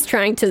raccoon is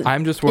trying to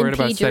I'm just worried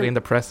about impede your- setting the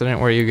precedent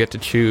where you get to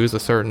choose a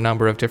certain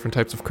number of different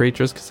types of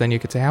creatures, because then you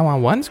could say, I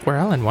want 1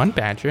 squirrel and 1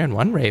 badger and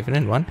 1 raven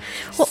and 1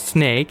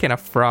 snake and a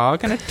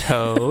frog and a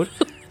toad.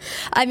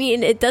 I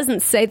mean, it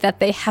doesn't say that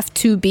they have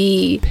to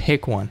be.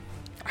 Pick one.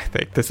 I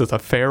think this is a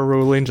fair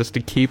ruling just to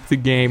keep the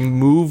game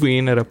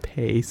moving at a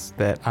pace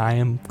that I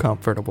am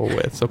comfortable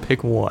with. So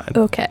pick one.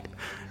 Okay.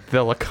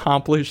 They'll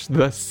accomplish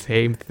the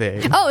same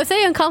thing. Oh, if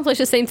they accomplish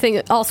the same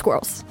thing, all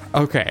squirrels.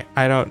 Okay,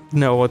 I don't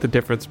know what the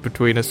difference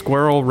between a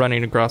squirrel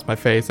running across my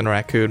face and a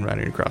raccoon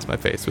running across my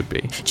face would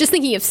be. Just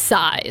thinking of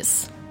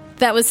size.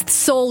 That was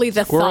solely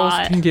the Squirrels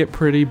thought. can get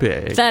pretty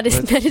big. That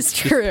is Just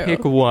true.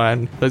 Pick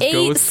one. Let's go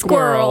 8 with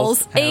squirrels.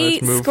 squirrels. and let's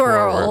 8 move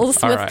squirrels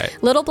forward. All with right.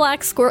 little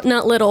black squirrel,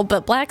 not little,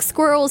 but black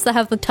squirrels that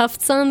have the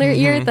tufts on their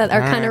ear that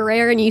are all kind of right.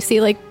 rare, and you see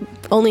like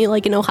only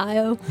like in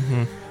Ohio.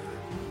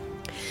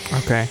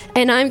 Okay.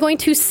 And I'm going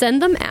to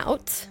send them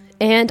out,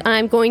 and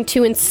I'm going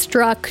to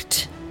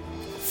instruct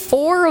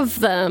 4 of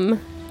them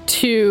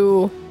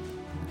to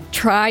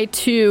try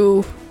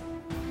to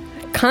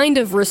kind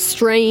of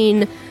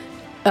restrain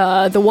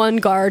the one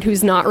guard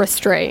who's not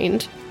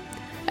restrained.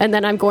 And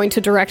then I'm going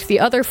to direct the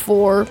other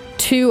 4,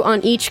 2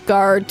 on each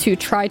guard, to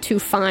try to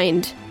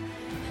find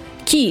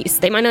keys.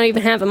 They might not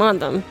even have them on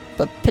them,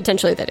 but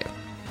potentially they do.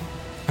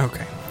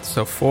 Okay.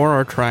 So 4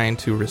 are trying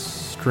to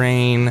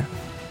restrain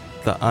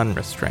the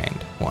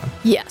unrestrained one.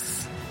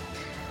 Yes.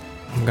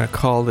 I'm going to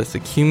call this a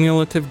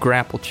cumulative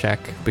grapple check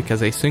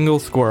because a single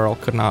squirrel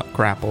could not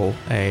grapple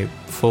a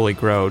fully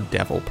grown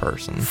devil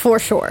person. For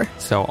sure.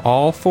 So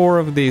all 4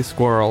 of these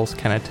squirrels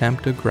can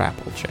attempt a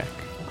grapple check.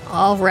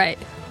 All right.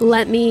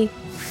 Let me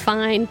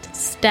find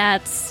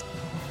stats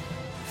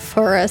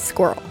for a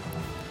squirrel.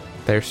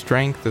 Their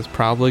strength is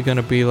probably going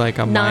to be like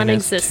a -2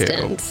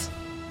 Non-existent.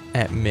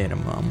 at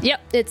minimum.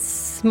 Yep,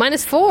 it's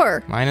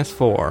 -4.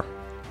 -4.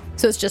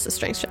 So it's just a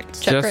strength check.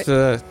 Just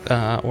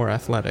right? or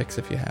athletics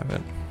if you have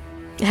it.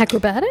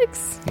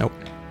 Acrobatics? Nope.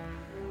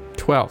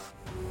 12.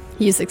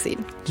 You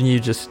succeed. You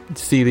just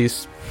see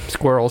these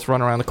squirrels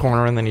run around the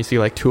corner, and then you see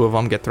like 2 of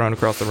them get thrown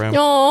across the room.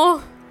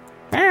 Oh.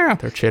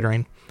 They're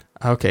chittering.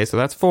 Okay, so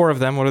that's 4 of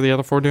them. What are the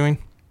other 4 doing?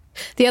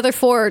 The other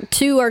 4,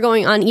 2 are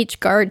going on each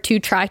guard to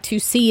try to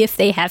see if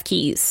they have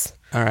keys.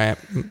 All right.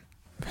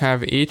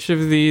 Have each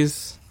of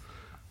these.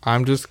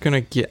 I'm just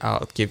going to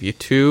I'll give you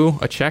 2,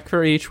 a check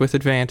for each with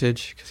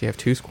advantage, because you have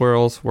 2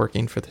 squirrels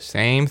working for the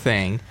same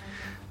thing.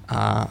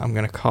 I'm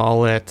going to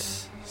call it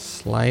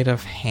sleight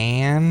of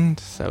hand,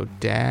 so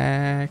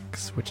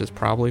dex, which is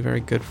probably very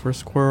good for a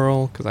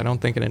squirrel, because I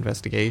don't think an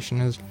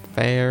investigation is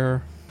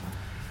fair.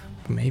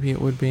 But maybe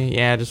it would be.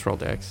 Yeah, just roll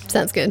dex.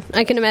 Sounds good.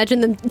 I can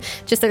imagine them,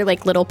 just their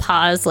like little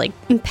paws, like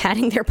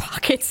patting their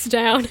pockets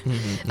down.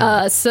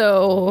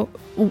 So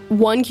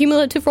 1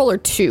 cumulative roll or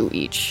 2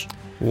 each?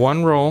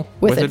 1 roll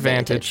with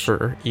advantage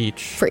for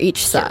each. For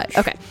each side.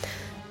 search. Okay.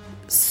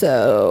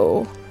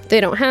 So they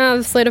don't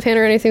have sleight of hand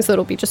or anything, so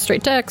it'll be just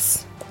straight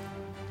dex.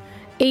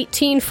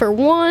 18 for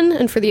 1,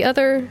 and for the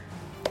other,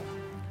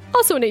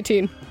 also an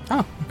 18.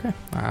 Oh, okay.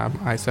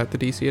 I set the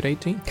DC at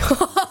 18.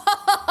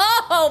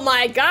 Oh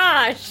my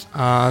gosh!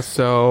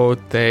 So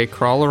they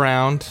crawl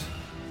around,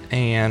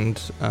 and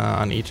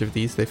on each of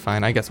these they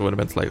find, I guess it would have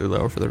been slightly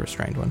lower for the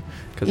restrained one,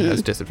 because it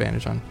has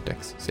disadvantage on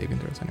dex saving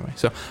throws anyway.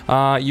 So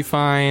you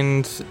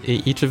find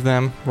each of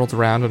them rolls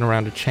around and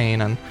around a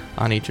chain.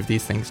 On each of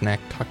these things' neck,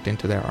 tucked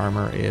into their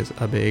armor, is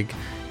a big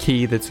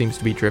key that seems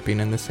to be dripping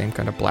in the same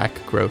kind of black,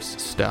 gross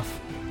stuff.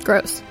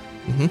 Gross.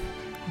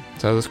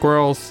 So the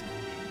squirrels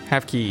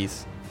have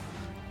keys.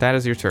 That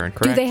is your turn,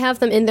 correct? Do they have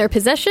them in their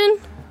possession?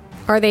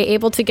 Are they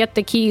able to get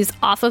the keys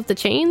off of the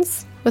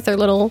chains with their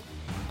little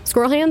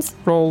squirrel hands?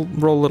 Roll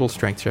little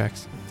strength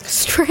checks.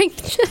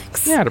 Strength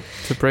checks. Yeah,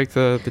 to break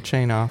the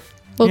chain off.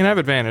 Well, you can have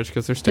advantage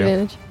because there's 2.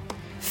 Advantage.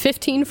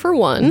 15 for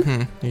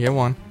 1. You get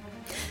 1.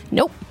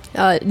 Nope.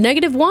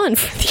 -1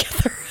 for the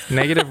other.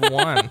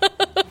 -1.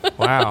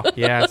 Wow.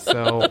 Yeah.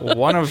 So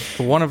one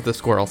of the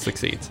squirrels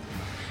succeeds,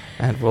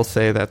 and we'll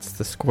say that's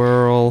the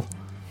squirrel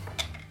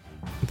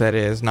that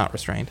is not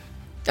restrained.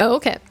 Oh,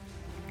 okay.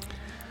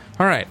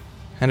 All right.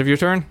 End of your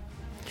turn.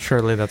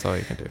 Surely that's all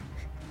you can do. I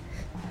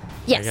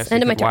Yes, guess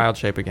end you of my could turn. wild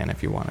shape again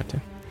if you wanted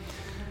to.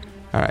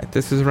 All right.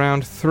 This is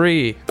round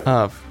 3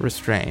 of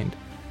restrained.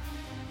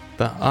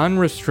 The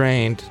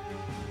unrestrained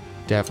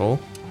devil,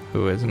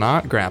 who is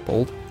not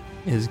grappled,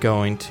 is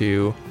going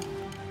to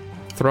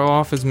throw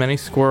off as many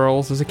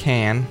squirrels as it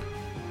can.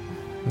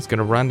 It's going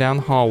to run down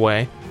the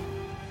hallway,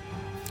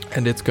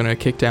 and it's going to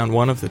kick down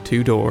one of the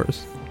 2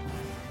 doors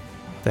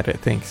that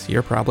it thinks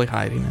you're probably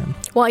hiding in.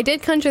 Well, I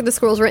did conjure the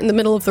squirrels right in the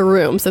middle of the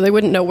room, so they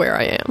wouldn't know where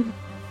I am.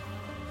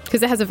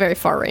 Because it has a very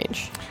far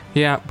range.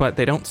 Yeah, but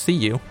they don't see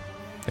you.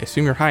 They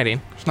assume you're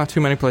hiding. There's not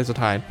too many places to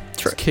hide.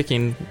 True. It's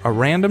kicking a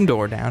random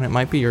door down. It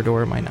might be your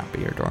door, it might not be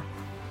your door.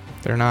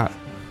 They're not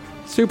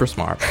super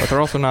smart, but they're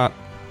also not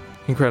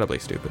incredibly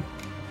stupid.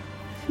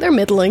 They're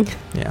middling.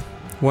 Yeah.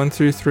 1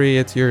 through 3,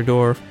 it's your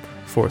door.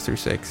 4 through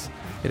 6,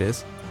 it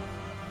is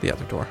the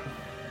other door.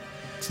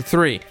 It's a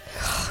 3.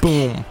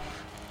 Boom.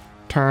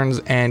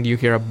 Turns, and you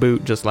hear a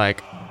boot just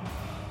like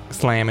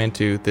slam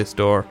into this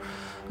door.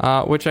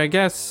 Which I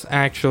guess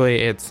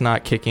actually it's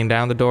not kicking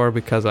down the door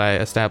because I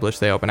established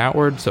they open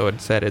outward, so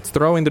it said it's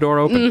throwing the door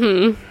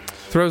open.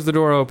 Throws the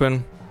door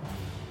open.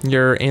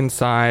 You're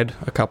inside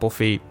a couple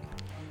feet,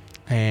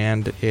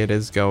 and it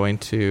is going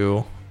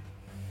to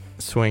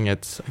swing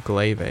its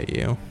glaive at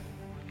you.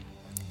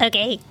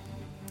 Okay.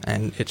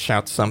 And it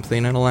shouts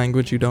something in a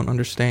language you don't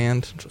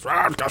understand.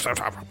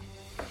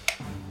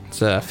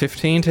 It's a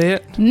 15 to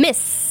hit.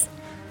 Miss.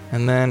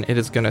 And then it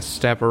is going to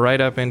step right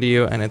up into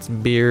you, and its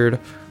beard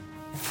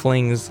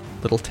flings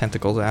little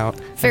tentacles out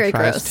Very and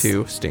tries gross.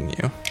 to sting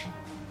you.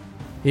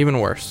 Even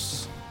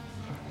worse.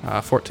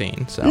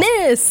 14, so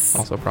Miss.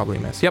 also probably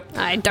miss. Yep.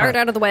 I dart All right.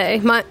 out of the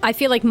way. I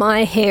feel like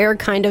my hair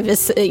kind of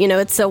is,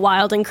 it's so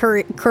wild and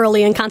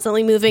curly and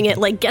constantly moving. It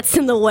like gets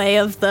in the way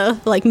of the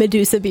like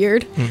Medusa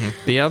beard.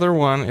 The other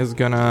one is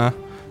gonna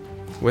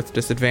with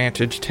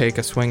disadvantage, take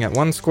a swing at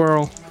one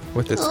squirrel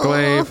with its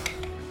glaive.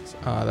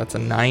 That's a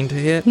 9 to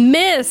hit.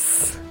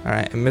 Miss. All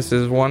right, it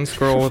misses one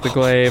squirrel with the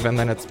glaive, and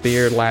then its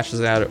beard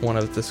lashes out at one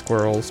of the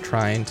squirrels,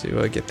 trying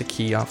to get the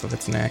key off of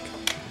its neck.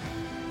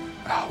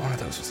 Oh, one of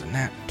those was a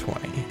nat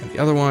 20, and the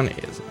other one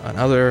is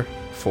another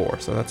 4,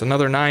 so that's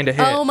another 9 to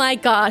hit. Oh my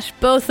gosh,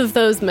 both of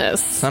those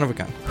miss. Son of a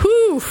gun.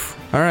 Whew.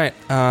 All right.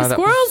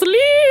 Squirrels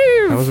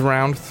leave. That was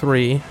round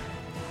 3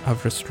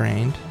 of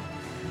restrained.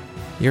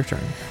 Your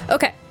turn.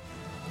 Okay.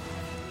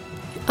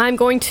 I'm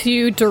going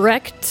to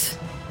direct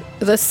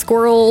the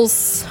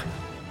squirrels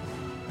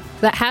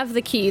that have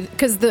the key,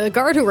 because the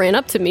guard who ran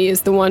up to me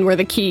is the one where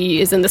the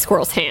key is in the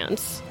squirrel's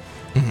hands.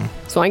 Mm-hmm.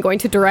 So I'm going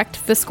to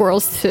direct the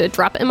squirrels to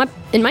drop it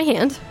in my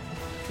hand,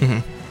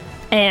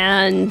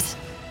 and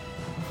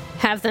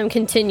have them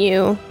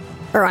continue.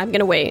 Or I'm going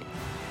to wait.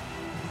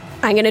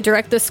 I'm going to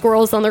direct the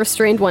squirrels on the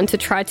restrained one to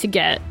try to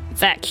get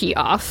that key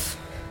off.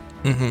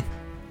 Mm-hmm.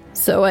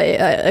 So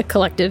a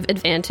collective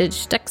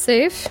advantage deck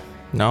save.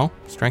 No,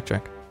 strength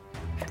check.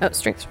 Oh,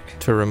 strength check.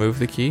 To remove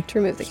the key? To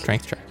remove the key.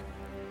 Strength check.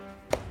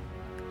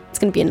 It's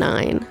going to be a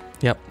 9.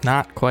 Yep,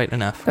 not quite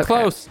enough. Okay.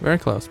 Close, very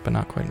close, but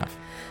not quite enough.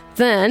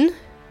 Then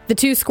the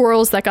 2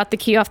 squirrels that got the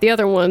key off the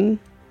other one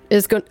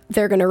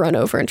they're going to run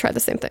over and try the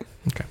same thing.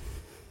 Okay.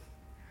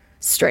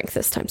 Strength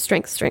this time.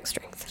 Strength.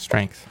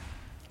 Strength.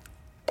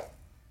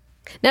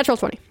 Natural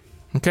 20.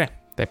 Okay,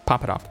 they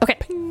pop it off. Okay.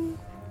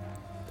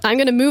 I'm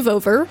going to move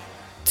over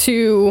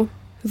to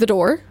the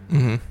door.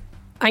 Mm-hmm.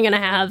 I'm going to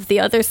have the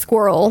other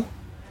squirrel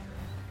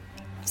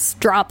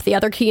drop the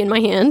other key in my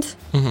hand.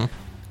 Mm-hmm. I'm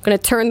going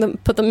to turn them,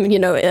 put them,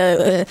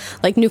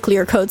 like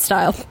nuclear code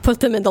style,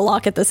 put them in the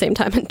lock at the same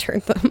time and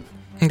turn them.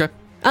 Okay.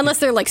 Unless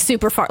they're like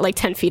super far, like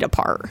 10 feet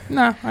apart.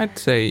 No, I'd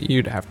say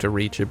you'd have to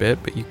reach a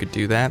bit, but you could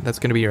do that. That's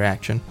going to be your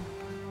action.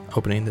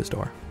 Opening this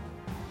door.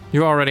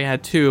 You already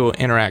had 2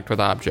 interact with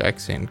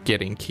objects and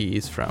getting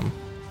keys from.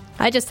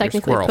 I just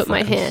technically put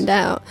my hand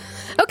out.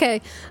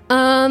 Okay.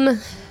 I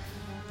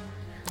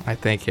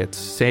think it's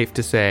safe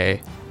to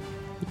say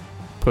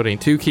putting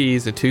 2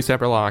 keys in 2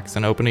 separate locks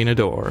and opening a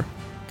door.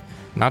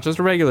 Not just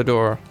a regular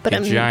door, but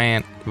a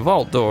giant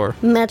vault door.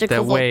 Magical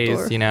that vault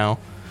weighs, door.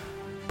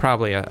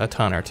 Probably a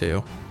ton or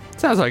 2.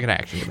 Sounds like an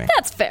action to me.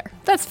 That's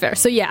fair.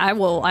 So yeah, I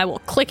will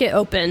click it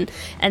open,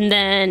 and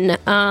then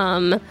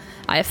I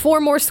have 4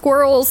 more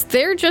squirrels.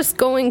 They're just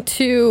going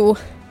to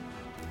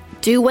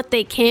do what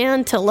they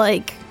can to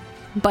like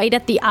bite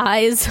at the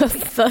eyes of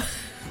the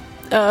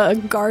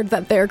guard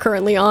that they're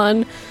currently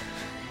on.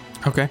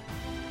 Okay.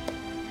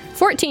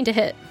 14 to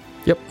hit.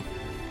 Yep.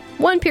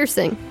 1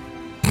 piercing.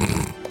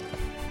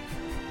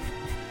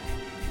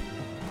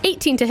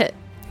 18 to hit.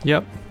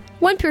 Yep.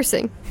 1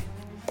 piercing.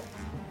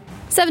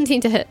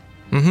 17 to hit.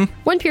 Mm-hmm.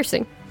 1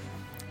 piercing.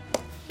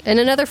 And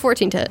another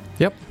 14 to hit.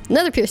 Yep.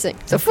 Another piercing.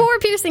 So 4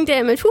 piercing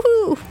damage.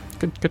 Woohoo!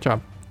 Good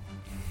job.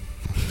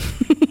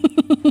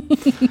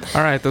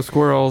 All right, the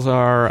squirrels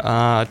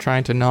are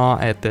trying to gnaw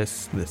at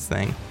this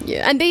thing.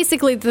 Yeah, and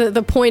basically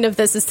the point of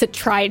this is to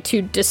try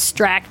to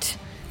distract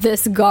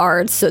this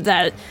guard so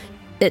that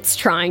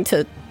it's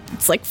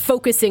like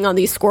focusing on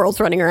these squirrels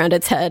running around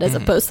its head as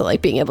opposed to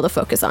like being able to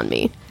focus on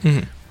me.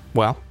 Mm-hmm.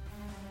 Well,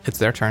 it's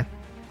their turn.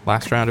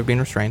 Last round of being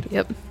restrained.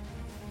 Yep.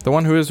 The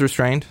one who is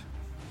restrained,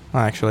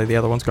 well, actually the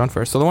other one's gone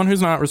first. So the one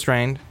who's not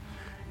restrained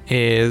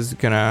is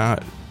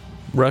gonna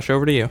rush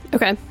over to you.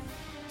 Okay.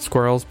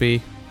 Squirrels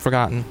be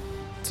forgotten.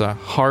 It's a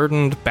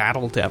hardened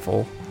battle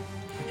devil.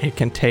 It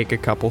can take a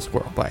couple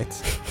squirrel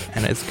bites.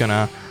 And it's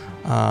gonna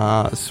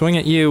swing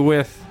at you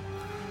with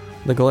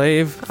the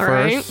glaive All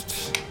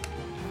first. Right.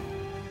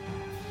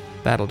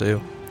 That'll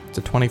do. It's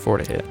a 24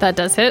 to hit. That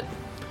does hit.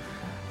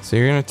 So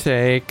you're gonna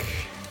take...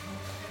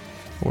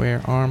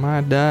 Where are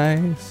my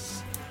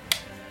dice?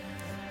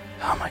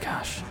 Oh my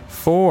gosh.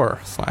 4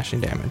 slashing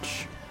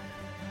damage.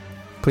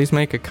 Please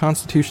make a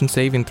Constitution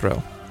saving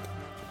throw.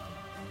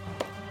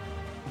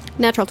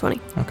 Natural 20.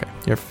 Okay,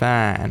 you're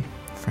fine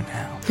for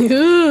now.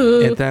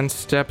 It then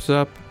steps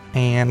up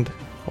and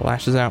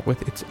lashes out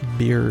with its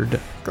beard.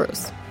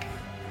 Gross.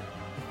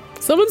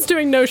 Someone's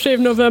doing No Shave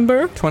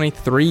November.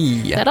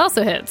 23. That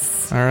also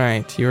hits. All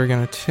right, you're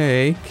going to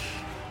take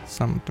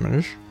some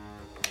damage.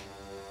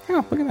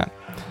 Oh, look at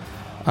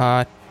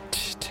that.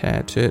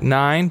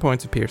 9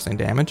 points of piercing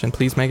damage, and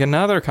please make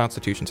another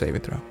Constitution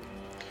saving throw.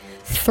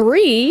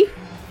 3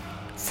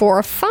 for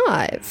a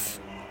 5.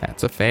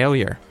 That's a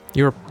failure.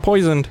 You're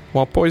poisoned.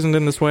 While poisoned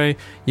in this way,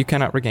 you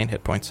cannot regain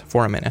hit points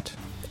for a minute.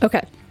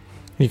 Okay.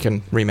 You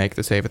can remake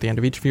the save at the end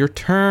of each of your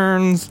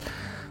turns.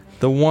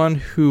 The one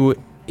who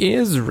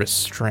is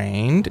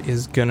restrained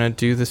is gonna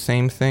do the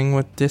same thing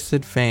with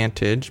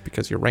disadvantage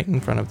because you're right in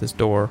front of this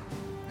door.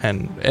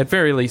 And at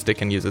very least, it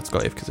can use its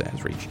glaive because it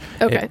has reach.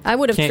 Okay, I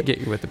would have can't get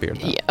you with the beard,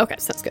 though. Yeah. Okay,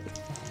 sounds good.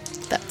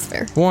 That's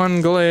fair.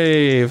 1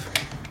 glaive.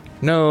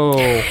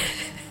 No.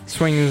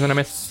 Swings and a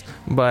miss.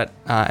 But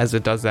as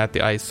it does that,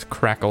 the ice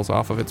crackles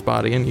off of its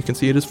body, and you can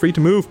see it is free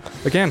to move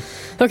again.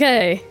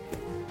 Okay.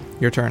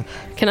 Your turn.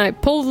 Can I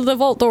pull the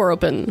vault door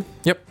open?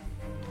 Yep.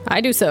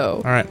 I do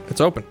so. All right, it's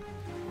open.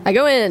 I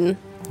go in.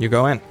 You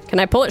go in. Can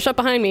I pull it shut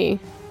behind me?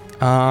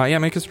 Yeah,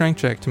 make a strength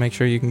check to make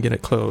sure you can get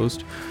it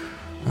closed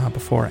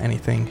before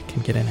anything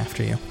can get in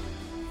after you.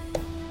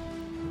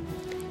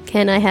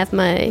 Can I have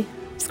my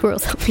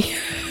squirrels help me?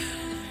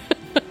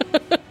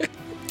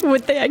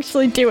 Would they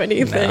actually do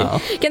anything? No.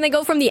 Can they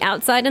go from the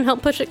outside and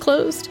help push it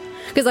closed?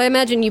 Because I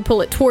imagine you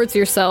pull it towards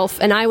yourself,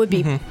 and I would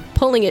be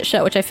pulling it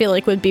shut, which I feel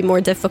like would be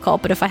more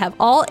difficult. But if I have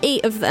all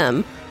 8 of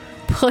them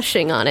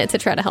pushing on it to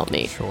try to help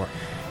me. Sure.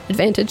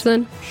 Advantage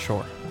then?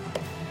 Sure.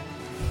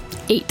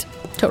 8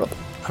 total.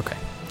 Okay.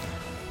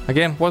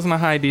 Again, wasn't a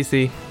high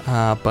DC,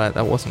 but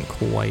that wasn't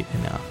quite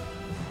enough.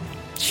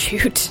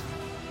 Shoot.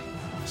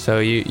 So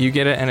you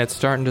get it, and it's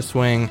starting to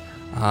swing,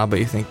 but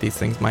you think these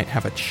things might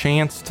have a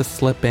chance to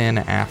slip in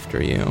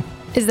after you.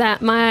 Is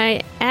that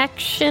my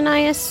action, I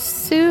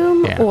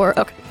assume? Yeah. Or,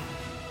 okay.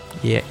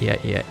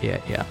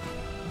 Yeah.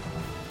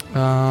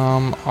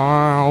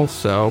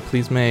 Also,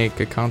 please make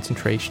a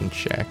concentration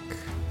check.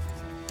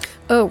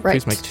 Oh, right.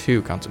 Please make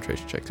 2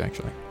 concentration checks,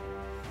 actually.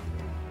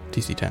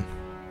 DC 10.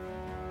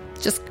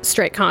 Just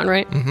straight con,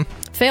 right? Mm-hmm.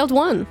 Failed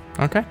 1.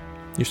 Okay.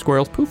 Your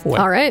squirrels poof away.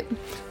 All right.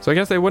 So I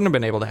guess they wouldn't have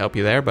been able to help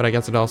you there, but I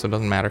guess it also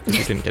doesn't matter because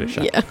you didn't get a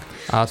shot.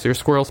 Yeah. So your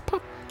squirrels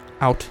pop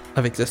out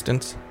of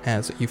existence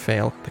as you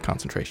fail the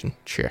concentration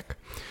check.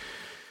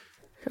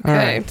 Okay. All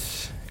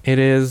right. It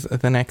is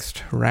the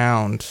next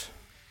round.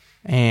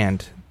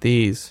 And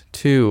these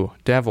 2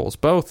 devils,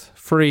 both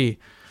free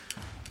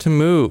to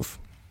move.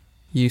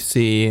 You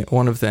see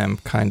one of them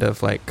kind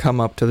of like come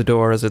up to the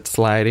door as it's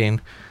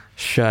sliding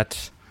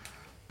shut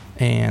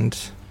and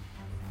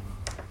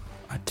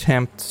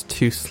attempts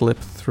to slip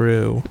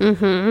through.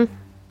 Mm-hmm.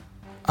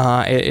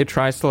 It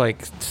tries to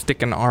like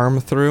stick an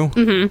arm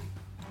through,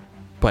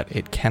 but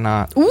it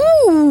cannot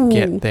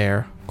get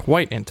there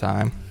quite in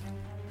time.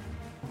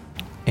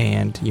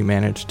 And you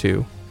manage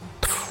to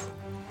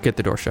get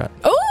the door shut.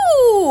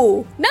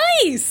 Ooh,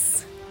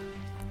 nice.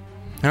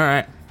 All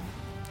right.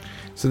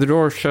 So the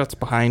door shuts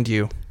behind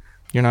you.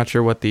 You're not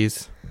sure what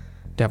these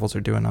devils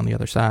are doing on the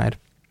other side.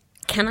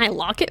 Can I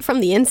lock it from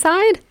the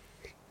inside?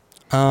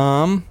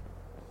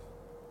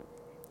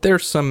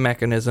 There's some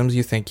mechanisms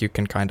you think you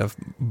can kind of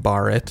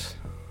bar it.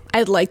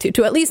 I'd like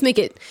to at least make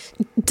it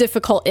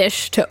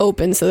difficult-ish to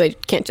open so they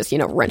can't just,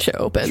 wrench it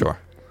open. Sure.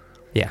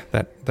 Yeah,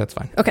 that's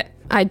fine. Okay,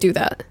 I do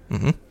that.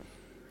 Mm-hmm.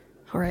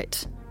 All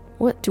right.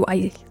 What do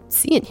I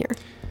see in here?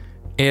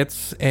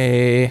 It's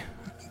a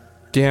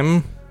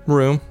dim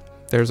room.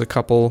 There's a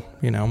couple,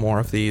 more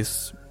of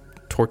these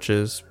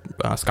torches,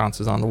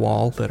 sconces on the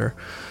wall that are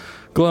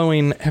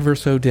glowing ever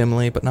so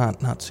dimly, but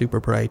not super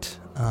bright.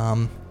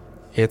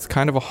 It's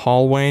kind of a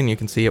hallway, and you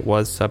can see it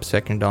was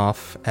sub-sectioned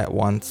off at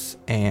once,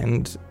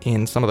 and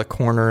in some of the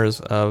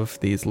corners of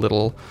these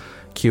little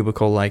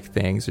cubicle-like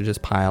things are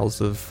just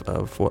piles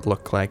of what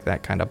look like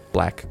that kind of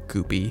black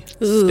goopy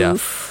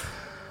stuff.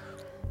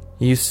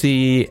 You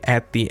see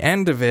at the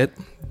end of it,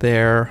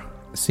 there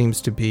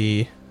seems to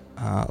be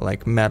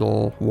like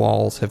metal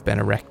walls have been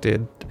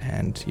erected,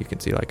 and you can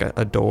see like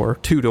a door,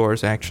 2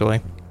 doors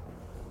actually.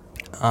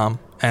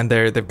 And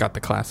they've got the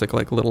classic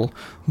like little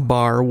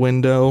bar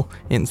window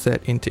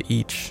inset into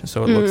each,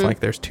 so it looks like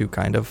there's 2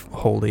 kind of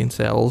holding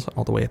cells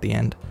all the way at the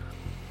end.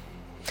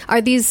 Are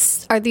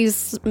these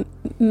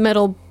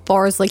metal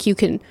bars like you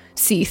can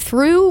see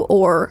through,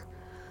 or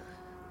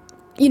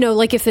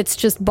like if it's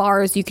just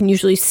bars you can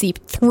usually see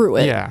through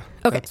it? Yeah.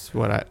 Okay. That's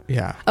what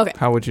yeah. Okay.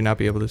 How would you not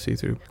be able to see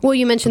through? Well,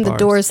 you mentioned the bars?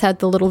 doors had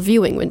the little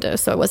viewing window,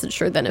 so I wasn't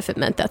sure then if it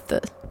meant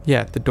that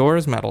Yeah, the door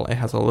is metal. It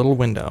has a little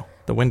window.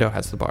 The window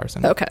has the bars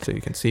in it. Okay. So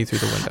you can see through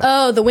the window.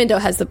 Oh, the window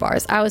has the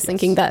bars. I was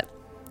thinking that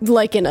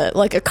like in a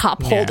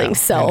cop holding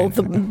cell,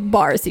 the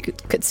bars you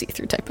could see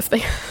through type of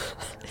thing.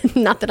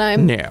 Not that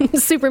I'm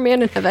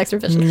Superman and have extra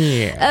vision.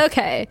 Yeah.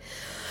 Okay.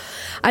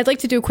 I'd like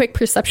to do a quick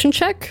perception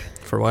check.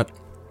 For what?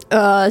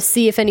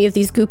 See if any of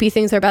these goopy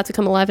things are about to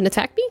come alive and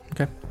attack me.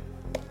 Okay.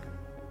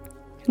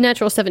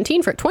 Natural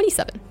 17 for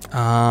 27.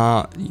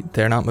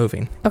 They're not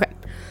moving. Okay.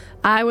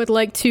 I would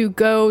like to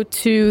go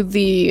to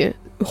the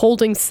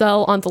holding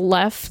cell on the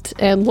left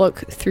and look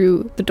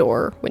through the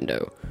door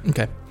window.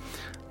 Okay.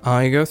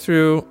 You go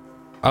through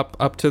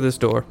up to this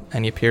door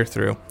and you peer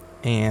through,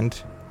 and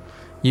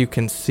you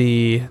can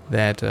see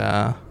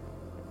that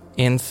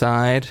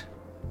inside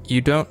you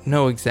don't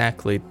know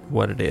exactly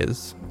what it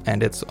is,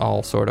 and it's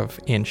all sort of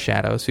in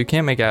shadow, so you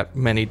can't make out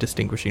many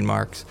distinguishing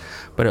marks,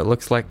 but it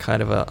looks like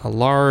kind of a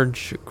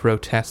large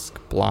grotesque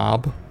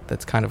blob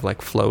that's kind of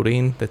like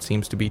floating, that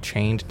seems to be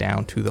chained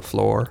down to the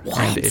floor. What?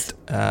 And it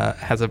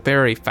has a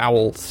very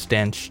foul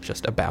stench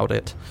just about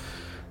it.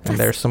 And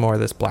there's some more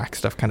of this black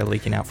stuff kind of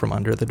leaking out from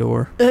under the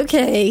door.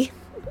 Okay.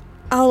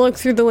 I'll look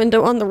through the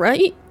window on the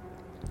right.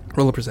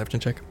 Roll a perception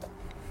check.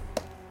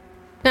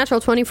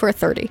 Natural 20 for a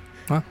 30.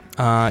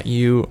 Well,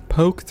 you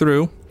poke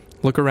through,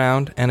 look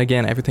around, and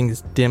again, everything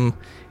is dim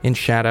in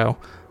shadow.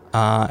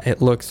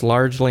 It looks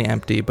largely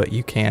empty, but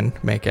you can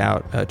make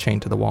out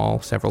chained to the wall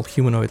several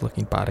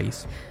humanoid-looking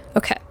bodies.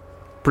 Okay.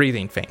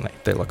 Breathing faintly.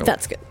 They look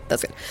That's good.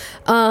 That's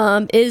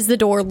good. Is the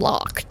door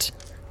locked?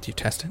 Do you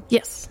test it?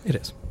 Yes. It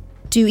is.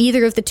 do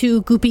either of the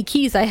 2 goopy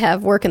keys I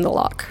have work in the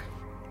lock?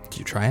 Do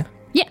you try it?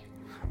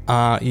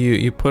 Yeah.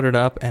 You put it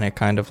up and it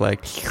kind of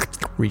like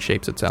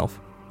reshapes itself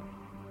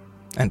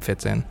and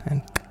fits in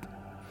and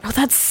Oh,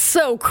 that's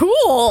so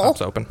cool.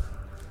 pops open.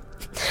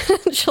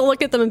 She'll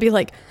look at them and be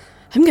like,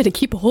 I'm going to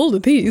keep a hold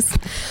of these.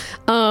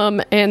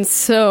 And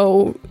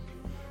so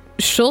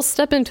she'll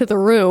step into the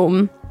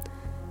room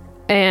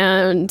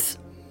and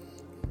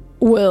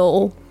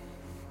will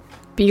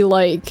be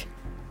like,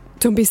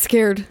 don't be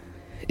scared.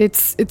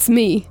 It's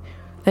me.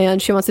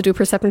 And she wants to do a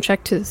perception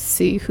check to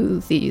see who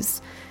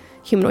these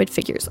humanoid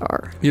figures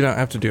are. You don't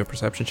have to do a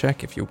perception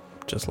check if you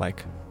just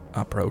like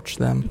approach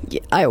them.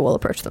 Yeah, I will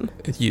approach them.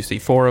 You see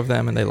 4 of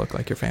them and they look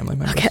like your family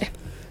members. Okay.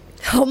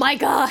 Oh my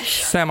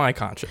gosh.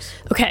 Semi-conscious.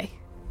 Okay.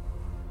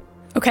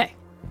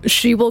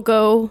 She will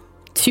go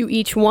to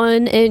each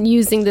one and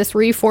using this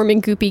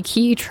reforming goopy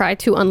key, try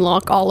to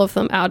unlock all of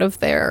them out of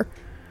their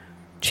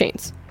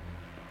chains.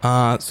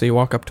 So you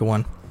walk up to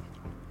one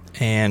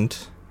and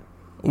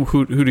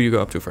who do you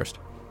go up to first?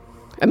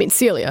 I mean,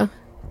 Celia,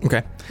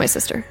 Okay. my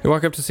sister. You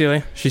walk up to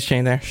Celia. She's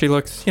chained there. She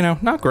looks,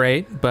 not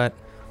great, but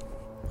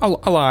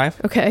alive.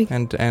 Okay.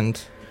 And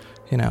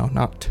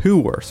not too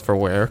worse for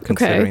wear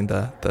considering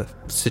the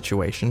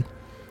situation.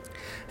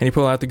 And you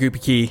pull out the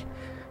goopy key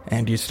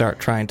and you start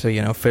trying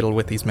to, fiddle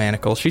with these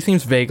manacles. She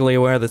seems vaguely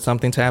aware that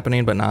something's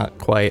happening, but not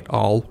quite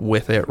all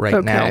with it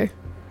right now.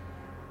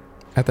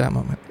 At that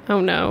moment. Oh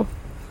no.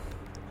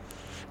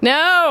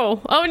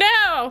 No! Oh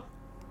no!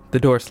 The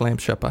door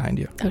slams shut behind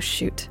you. Oh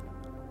shoot.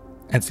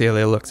 And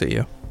Celia looks at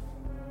you.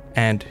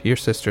 And your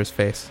sister's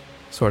face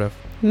sort of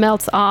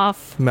Melts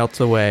off. melts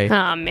away.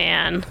 Oh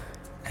man.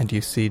 And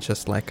you see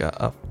just like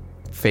a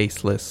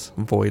faceless,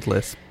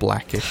 voidless,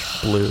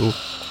 blackish blue.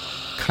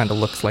 Kind of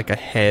looks like a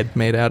head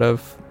made out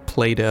of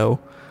Play-Doh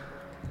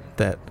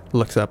that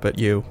looks up at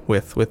you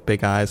with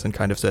big eyes and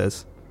kind of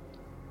says,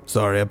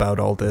 "Sorry about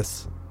all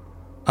this."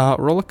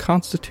 Roll a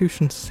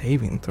Constitution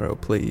saving throw,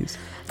 please.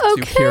 So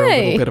you hear a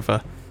little bit of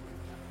a...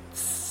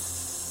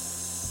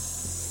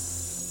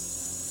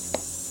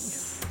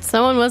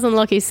 Someone wasn't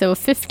lucky, so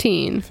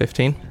 15.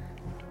 15?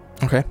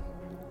 Okay.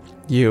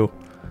 You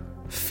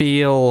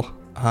feel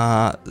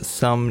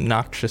some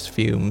noxious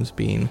fumes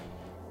being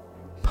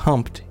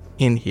pumped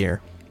in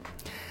here.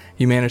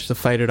 You manage to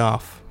fight it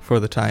off for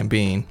the time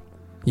being.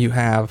 You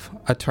have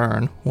a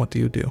turn. What do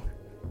you do?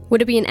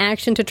 Would it be an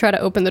action to try to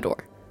open the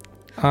door?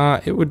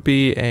 It would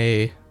be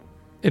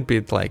it'd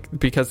be like,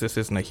 because this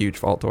isn't a huge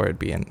vault door, it'd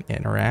be an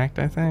interact,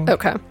 I think.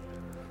 Okay.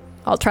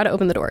 I'll try to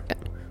open the door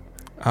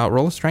again.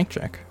 Roll a strength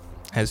check.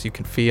 As you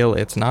can feel,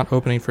 it's not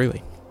opening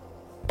freely.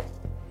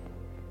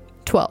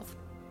 12.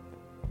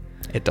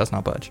 It does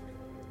not budge.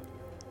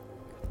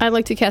 I'd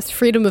like to cast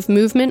freedom of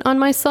movement on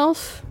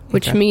myself,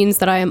 which Okay. means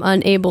that I am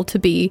unable to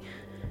be...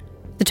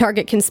 The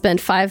target can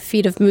spend 5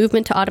 feet of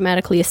movement to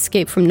automatically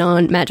escape from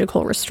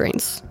non-magical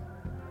restraints.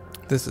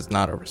 This is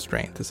not a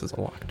restraint. This is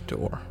a locked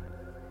door.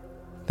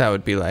 That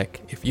would be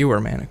like if you were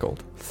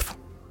manacled.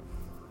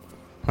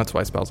 That's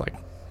why spells like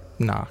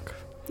knock.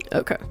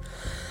 Okay.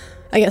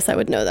 I guess I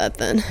would know that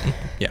then.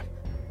 Yeah.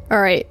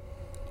 All right.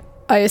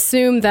 I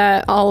assume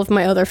that all of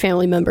my other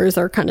family members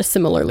are kind of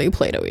similarly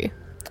Play-Doh-y.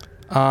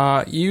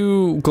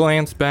 You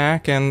glance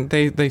back and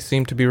they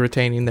seem to be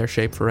retaining their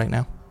shape for right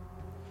now.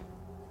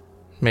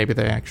 Maybe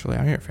they actually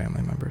are your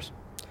family members.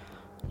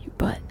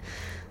 But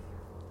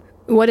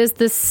what is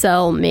this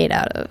cell made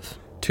out of?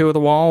 2 of the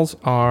walls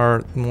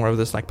are more of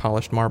this like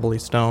polished marbly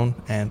stone,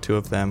 and 2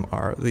 of them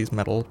are these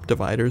metal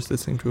dividers that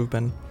seem to have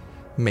been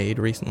made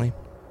recently.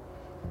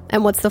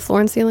 And what's the floor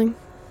and ceiling?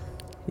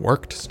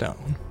 Worked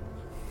stone.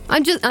 I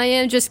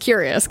am just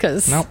curious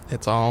because... Nope,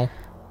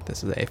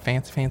 this is a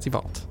fancy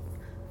vault.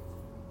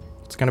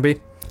 What's it gonna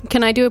be?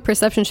 Can I do a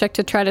perception check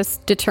to try to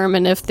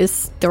determine if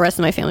the rest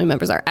of my family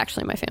members are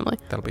actually my family?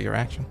 That'll be your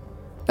action.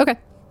 Okay.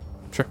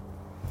 Sure.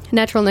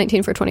 Natural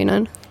 19 for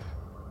 29.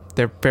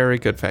 They're very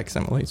good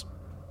facsimiles.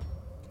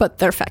 But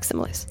they're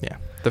facsimiles. Yeah.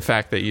 The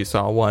fact that you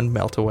saw one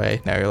melt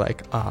away, now you're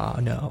like,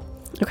 no.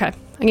 Okay.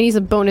 I'm going to use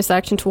a bonus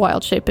action to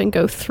wild shape and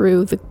go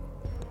through the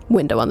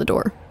window on the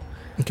door.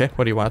 Okay,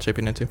 what are you wild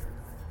shaping into?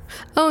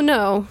 Oh,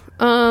 no.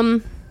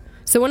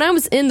 So when I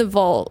was in the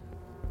vault,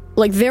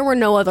 like, there were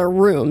no other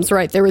rooms,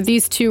 right? There were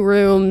these 2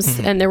 rooms,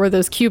 and there were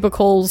those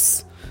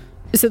cubicles.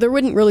 So there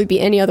wouldn't really be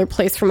any other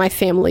place for my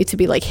family to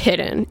be, like,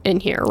 hidden in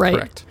here, right?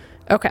 Correct.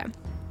 Okay.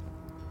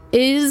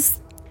 Is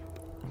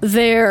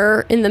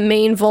there, in the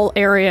main vault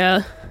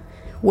area,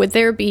 would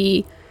there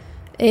be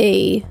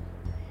a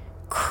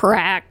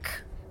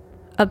crack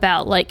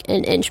about, like,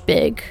 an inch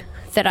big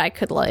that I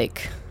could,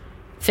 like,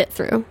 fit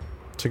through?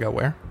 To go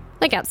where?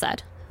 Like,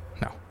 outside.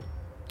 No.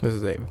 This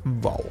is a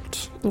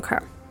vault. Okay.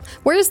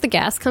 Where is the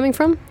gas coming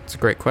from? It's a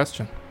great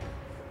question.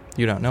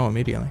 You don't know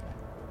immediately.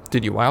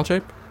 Did you wild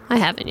shape? I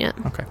haven't yet.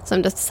 Okay. So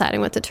I'm just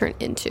deciding what to turn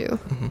into.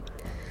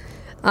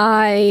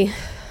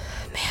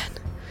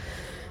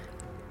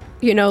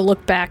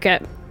 Look back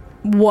at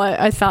what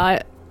I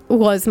thought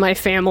was my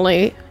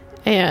family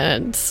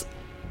and,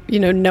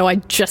 know I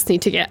just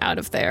need to get out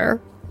of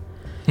there.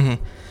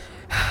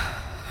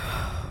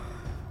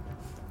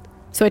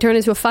 So I turn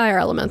into a fire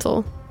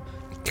elemental.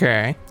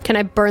 Okay. Can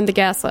I burn the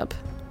gas up?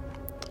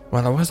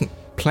 Well, I wasn't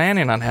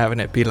planning on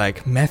having it be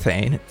like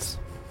methane. It's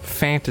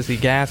fantasy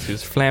gas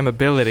whose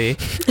flammability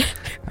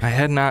I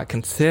had not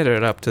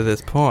considered up to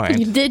this point.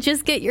 You did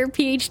just get your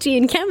PhD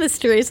in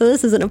chemistry, so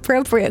this is an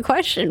appropriate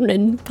question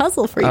and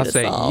puzzle for you to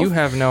solve. I'll say, you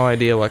have no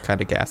idea what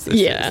kind of gas this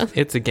is.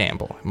 It's a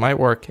gamble. It might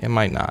work, it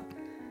might not.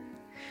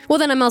 Well,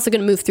 then I'm also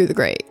going to move through the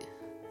grate.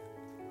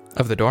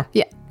 Of the door?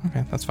 Yeah.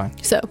 Okay, that's fine.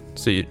 So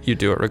you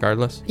do it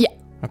regardless? Yeah.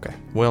 Okay,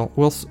 well,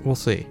 we'll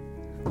see.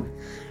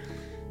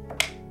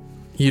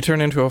 You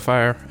turn into a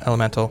fire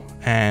elemental,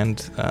 and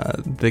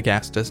the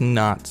gas does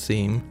not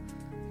seem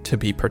to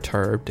be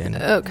perturbed in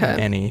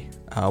any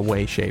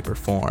way, shape, or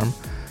form.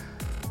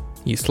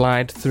 You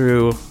slide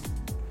through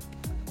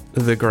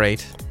the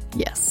grate.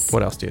 Yes.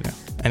 What else do you do?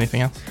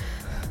 Anything else?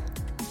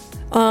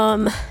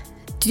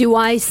 Do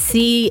I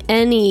see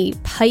any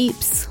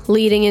pipes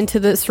leading into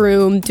this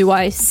room? Do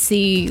I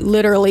see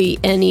literally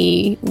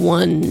any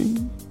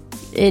 1-inch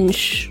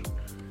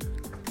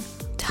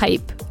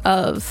type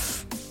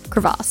of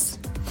crevasse?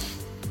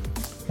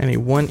 Any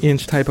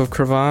 1-inch type of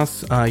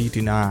crevasse? You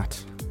do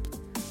not.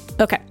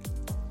 Okay.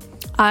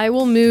 I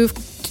will move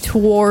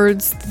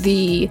towards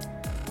the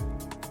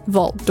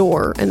vault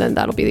door, and then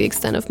that'll be the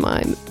extent of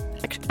my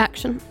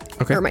action.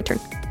 Okay. Or my turn.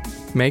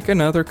 Make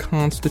another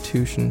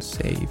Constitution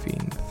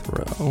saving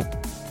throw.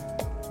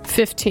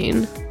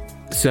 15.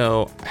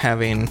 So,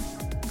 having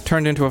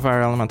turned into a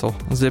fire elemental,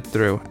 zip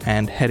through,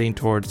 and heading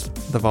towards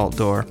the vault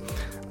door,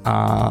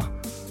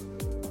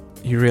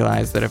 you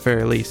realize that at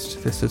very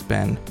least this has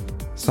been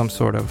some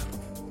sort of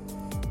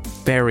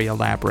very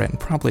elaborate and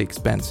probably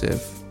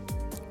expensive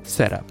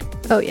setup.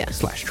 Oh, yeah.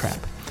 / trap.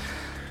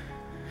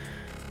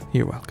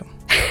 You're welcome.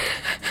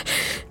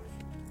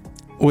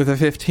 With a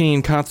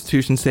 15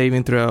 Constitution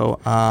saving throw,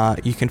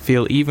 you can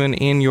feel even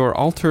in your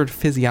altered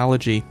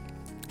physiology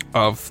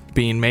of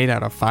being made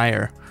out of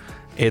fire,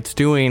 it's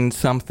doing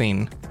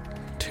something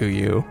to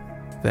you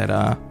that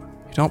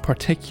you don't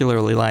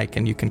particularly like,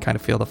 and you can kind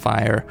of feel the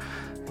fire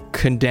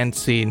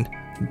condensing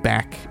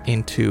back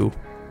into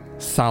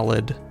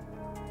solid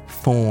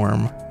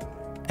form,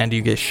 and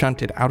you get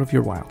shunted out of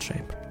your wild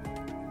shape,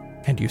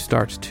 and you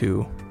start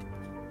to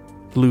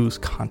lose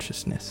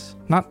consciousness.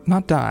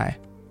 Not die,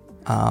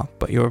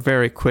 but you're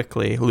very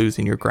quickly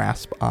losing your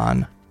grasp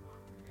on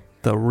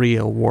the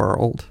real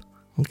world.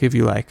 I'll give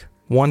you like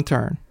one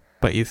turn,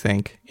 but you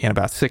think in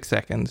about 6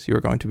 seconds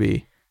you're going to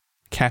be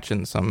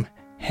catching some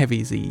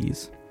heavy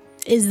Z's.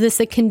 Is this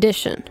a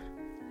condition?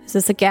 Is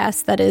this a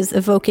gas that is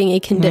evoking a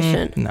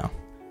condition? No.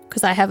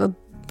 Because I have a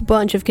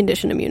bunch of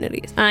condition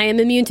immunities. I am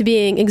immune to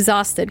being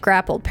exhausted,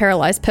 grappled,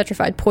 paralyzed,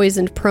 petrified,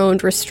 poisoned, prone,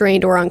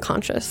 restrained, or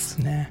unconscious.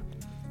 Nah.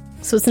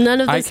 So it's none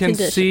of this I can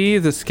condition. see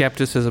the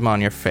skepticism on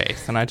your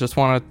face, and I just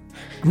want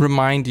to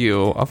remind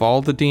you of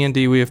all the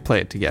D&D we have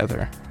played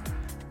together,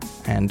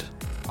 and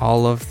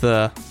all of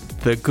the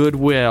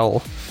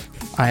goodwill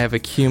I have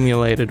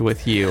accumulated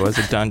with you as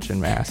a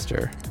dungeon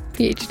master.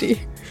 PhD.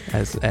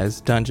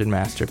 As Dungeon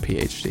Master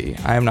PhD.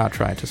 I am not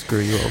trying to screw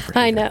you over.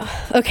 I know.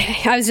 Okay,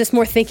 I was just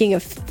more thinking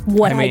of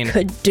what I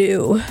could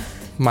do.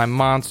 My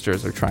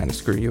monsters are trying to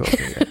screw you over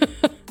here.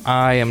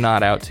 I am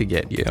not out to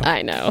get you.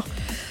 I know.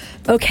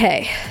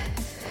 Okay,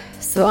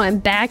 so I'm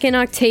back in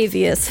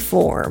Octavius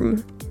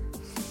form.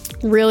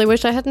 Really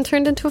wish I hadn't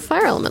turned into a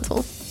fire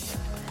elemental,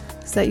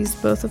 because I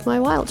used both of my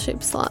wild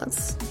shape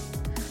slots.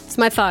 So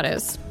my thought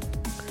is,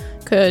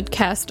 could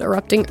cast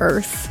Erupting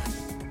Earth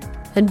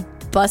and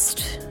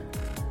bust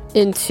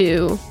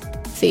into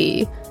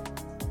the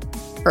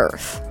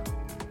earth.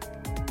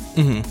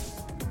 Mm-hmm.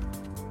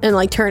 And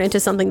like turn into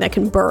something that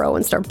can burrow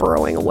and start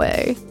burrowing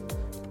away.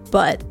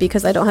 But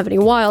because I don't have any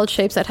wild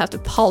shapes, I'd have to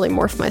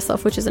polymorph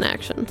myself, which is an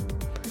action.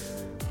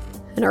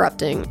 And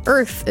Erupting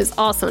Earth is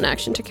also an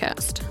action to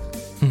cast.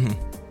 Mm-hmm.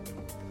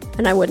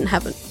 And I wouldn't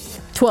have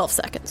 12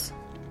 seconds.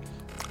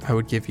 I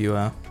could give you,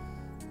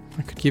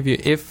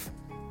 if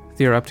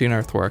the Erupting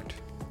Earth worked,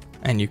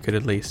 and you could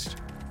at least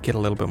get a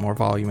little bit more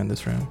volume in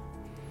this room,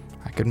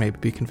 I could maybe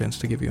be convinced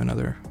to give you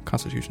another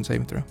Constitution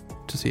saving throw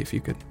to see if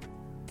you could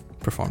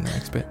perform the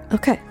next bit.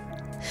 Okay.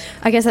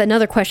 I guess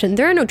another question.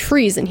 There are no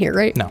trees in here,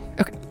 right? No.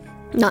 Okay.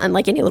 Not in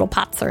like any little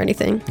pots or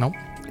anything? Nope.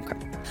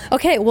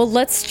 Okay, well,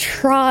 let's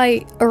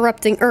try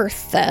Erupting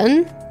Earth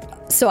then.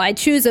 So I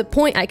choose a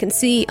point I can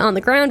see on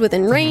the ground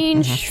within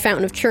range. Mm-hmm.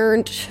 Fountain of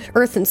churned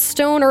earth and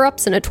stone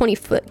erupts in a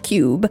 20-foot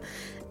cube.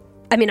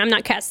 I mean, I'm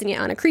not casting it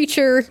on a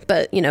creature,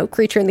 but,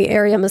 creature in the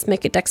area must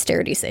make a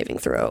dexterity saving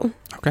throw.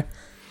 Okay.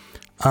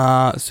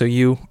 So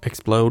you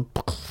explode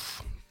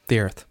the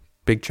earth,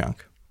 big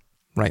chunk,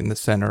 right in the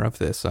center of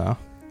this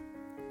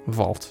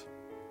vault.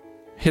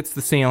 Hits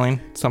the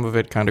ceiling. Some of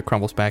it kind of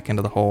crumbles back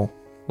into the hole.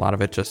 A lot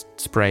of it just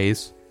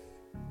sprays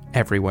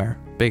everywhere.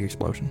 Big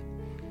explosion.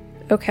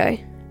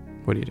 Okay.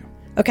 What do you do?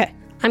 Okay.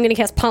 I'm going to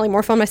cast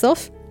Polymorph on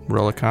myself.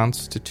 Roll a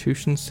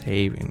Constitution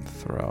saving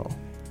throw.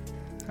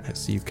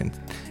 As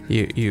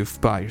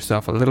you've bought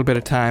yourself a little bit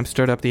of time,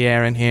 stirred up the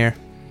air in here.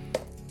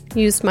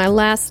 Used my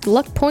last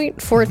luck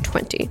point for a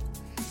 20.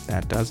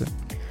 That does it.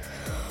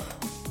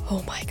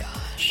 Oh my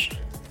gosh.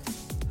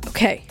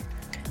 Okay.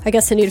 I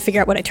guess I need to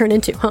figure out what I turn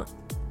into, huh?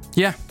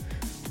 Yeah.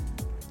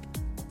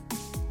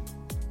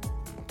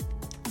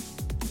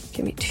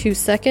 Give me 2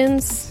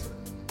 seconds.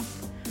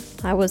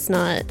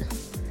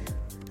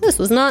 This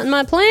was not in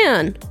my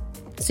plan.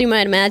 So you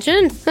might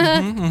imagine.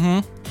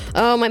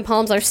 Oh, my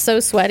palms are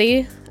so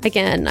sweaty.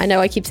 Again, I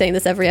know I keep saying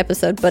this every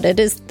episode, but it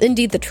is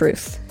indeed the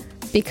truth.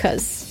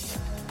 Because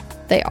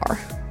they are.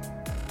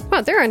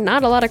 Wow, there are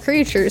not a lot of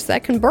creatures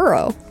that can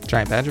burrow.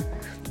 Giant badger?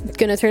 I'm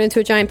gonna turn into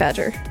a giant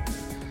badger.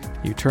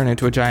 You turn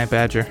into a giant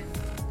badger,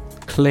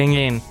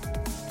 clinging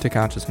to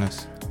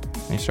consciousness,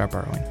 and you start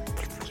burrowing.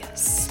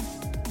 Yes.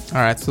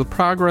 Alright, so the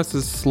progress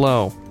is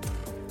slow,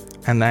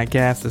 and that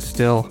gas is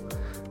still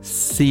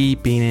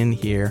seeping in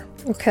here.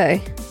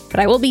 Okay. But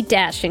I will be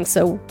dashing,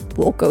 so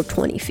we'll go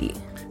 20 feet.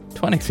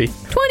 20 feet.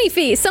 20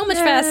 feet! So much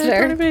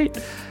faster! 20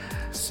 feet.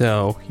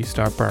 So you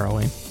start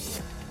burrowing.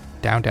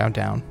 Down, down,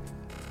 down.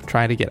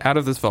 Trying to get out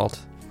of this vault.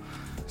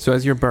 So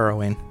as you're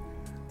burrowing,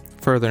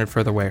 further and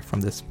further away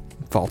from this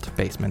vault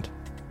basement,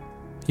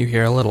 you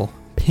hear a little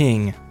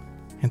ping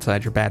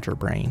inside your badger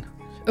brain.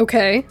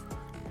 Okay.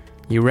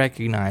 You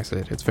recognize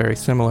it. It's very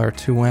similar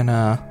to when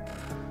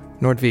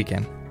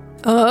Nordviken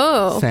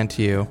sent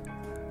you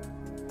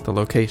the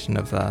location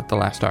of the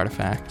last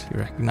artifact.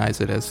 You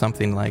recognize it as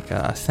something like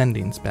a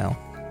sending spell.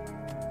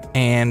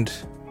 And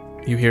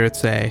you hear it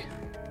say,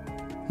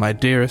 "My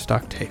dearest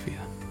Octavia,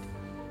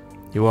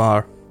 you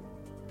are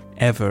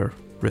ever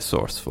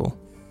resourceful.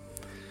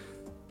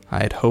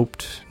 I had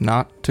hoped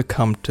not to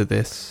come to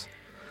this,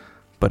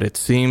 but it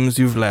seems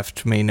you've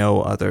left me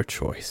no other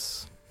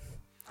choice.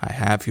 I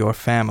have your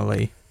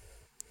family,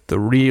 the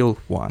real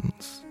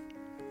ones,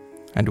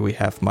 and we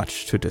have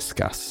much to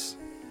discuss.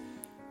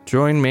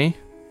 Join me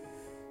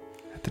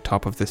at the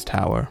top of this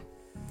tower.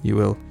 You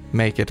will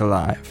make it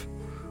alive.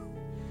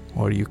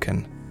 Or you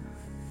can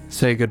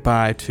say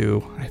goodbye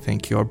to, I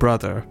think, your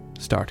brother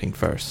starting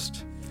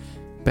first.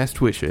 Best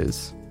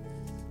wishes,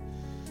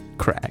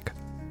 Crag."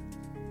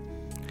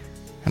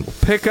 And we'll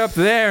pick up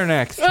there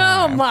next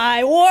time. Oh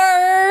my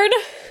word!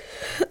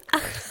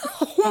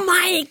 Oh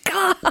my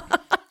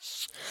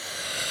gosh!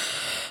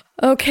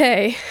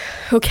 Okay.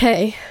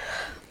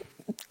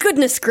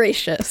 Goodness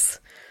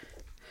gracious.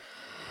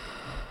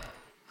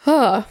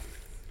 All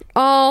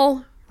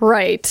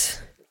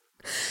right.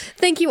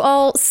 Thank you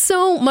all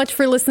so much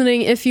for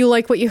listening. If you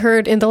like what you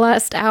heard in the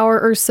last hour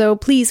or so,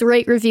 please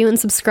rate, review, and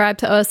subscribe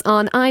to us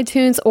on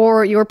iTunes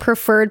or your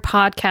preferred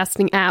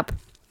podcasting app.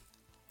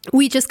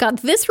 We just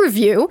got this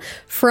review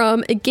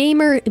from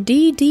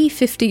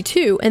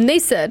GamerDD52, and they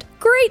said,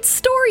 "Great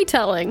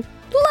storytelling.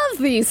 Love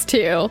these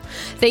two."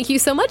 Thank you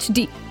so much,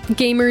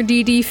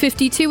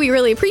 GamerDD52. We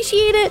really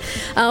appreciate it.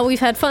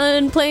 We've had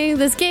fun playing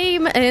this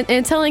game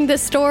and telling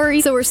this story,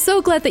 so we're so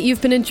glad that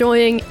you've been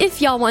enjoying. If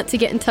y'all want to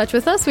get in touch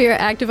with us, we are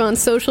active on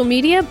social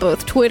media,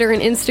 both Twitter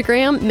and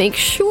Instagram. Make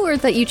sure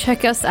that you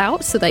check us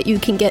out so that you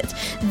can get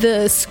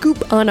the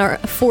scoop on our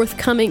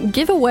forthcoming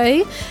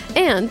giveaway,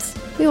 and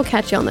we will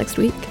catch y'all next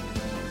week.